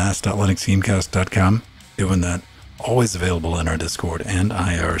Timeline, mass.linuxgamecast.com. Doing that. Always available in our Discord and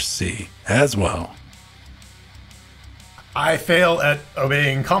IRC as well. I fail at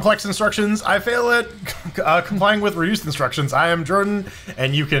obeying complex instructions. I fail at complying with reduced instructions. I am Jordan,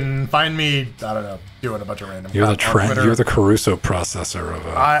 and you can find me, I don't know, doing a bunch of random You're the Caruso processor of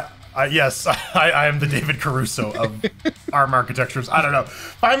yes, I am the David Caruso of ARM architectures. I don't know.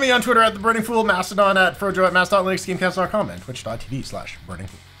 Find me on Twitter at The Burning Fool, Mastodon at Frojo at mass.linuxgamecast.com, and twitch.tv/burningfool.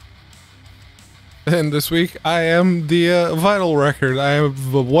 And this week, I am the Vinyl Record. I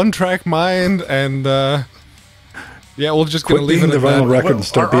have a one-track mind, and yeah, we'll just quit being the Vinyl Record and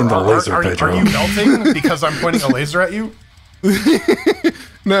start being the laser pitcher. Are you melting because I'm pointing a laser at you?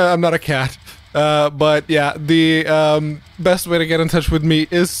 No, I'm not a cat. But yeah, the best way to get in touch with me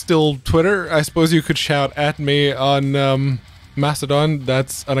is still Twitter. I suppose you could shout at me on Mastodon.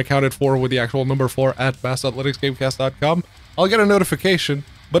 That's unaccounted for with the actual number 4 at mass.linuxgamecast.com. I'll get a notification.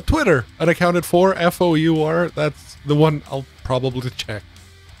 But Twitter, unaccounted for, FOUR, that's the one I'll probably check.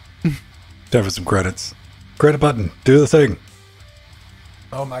 Time for some credits. Credit button. Do the thing.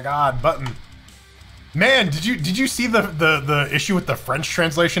 Oh my god, button. Man, did you see the issue with the French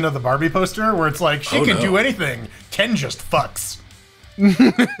translation of the Barbie poster where it's like, she can do anything. Ken just fucks.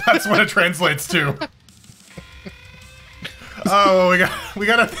 That's what it translates to. Oh, we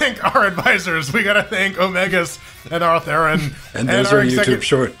gotta thank our advisors. We gotta thank Omegas and Arthur and those are YouTube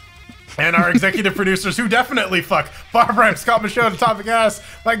short. And our executive producers who definitely fuck. Barbara, Scott Michaud, The Topic Ass,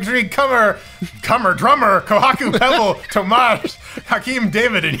 Mike Dreeg, Drummer, Kohaku, Pebble, Tomas, Hakeem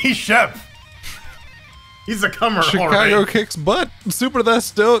David, and he's Shep. He's a cummer, Chicago alright. kicks butt. Super That's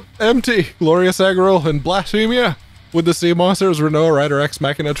Still Empty. Glorious Agro and Blasphemia. With the Sea Monsters, Renault, Rider X,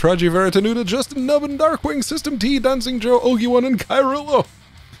 Machina, Trudgy, Veritanuda, Justin Nubbin, Darkwing, System T, Dancing Joe, Ogi1, and Kyrillo.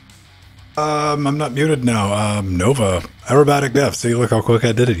 I'm not muted now. Nova, Aerobatic Def. See, look how quick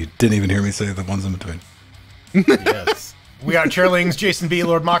I did it. You didn't even hear me say the ones in between. Yes. We got Chairlings, Jason B,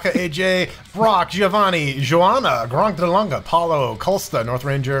 Lord Maka, AJ, Brock, Giovanni, Joanna, Gronk de Longa, Paulo, Colsta, North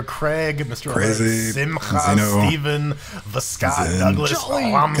Ranger, Craig, Mr. Crazy, Alert, Simcha, Zeno, Steven, Vascott, Zen, Douglas, Jolly,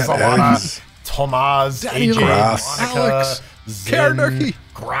 Ramzawana, Tomas, Daniel, AJ, Grass, Monica, Alex, Zen, Carnarchy,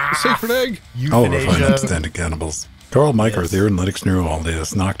 Graf, Sacred Egg. Oh, we're fine. Euthanasia. Extended Cannibals. Carl, Mike, Yes. Arthur, and Lytics, New,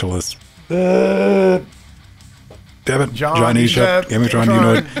 Aldeus, Noctilus. Damn it. John Eshep, Gamitron,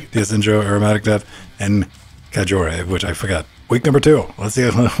 Unoid, Diasinjo, Aromatic Death, and Kajore, which I forgot. Week number 2. Let's see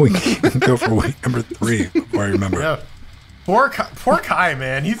if we can go for week number 3 before I remember. Yeah. Poor Kai,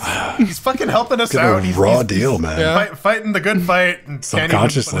 man. He's fucking helping us Get out. a He's raw deal, man. Yeah. fighting the good fight. And can't even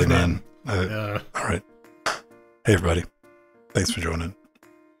put his Subconsciously, name. man. Yeah. All right. Hey, everybody. Thanks for joining.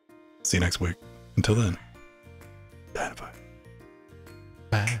 See you next week. Until then. Dynamite.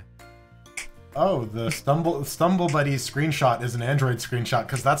 Bye. Oh, the Stumble Buddies screenshot is an Android screenshot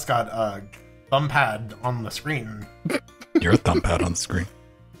because that's got a thumb pad on the screen. You're a thumb pad on the screen.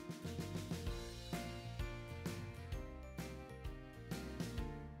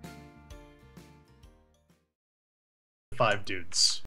 5 dudes.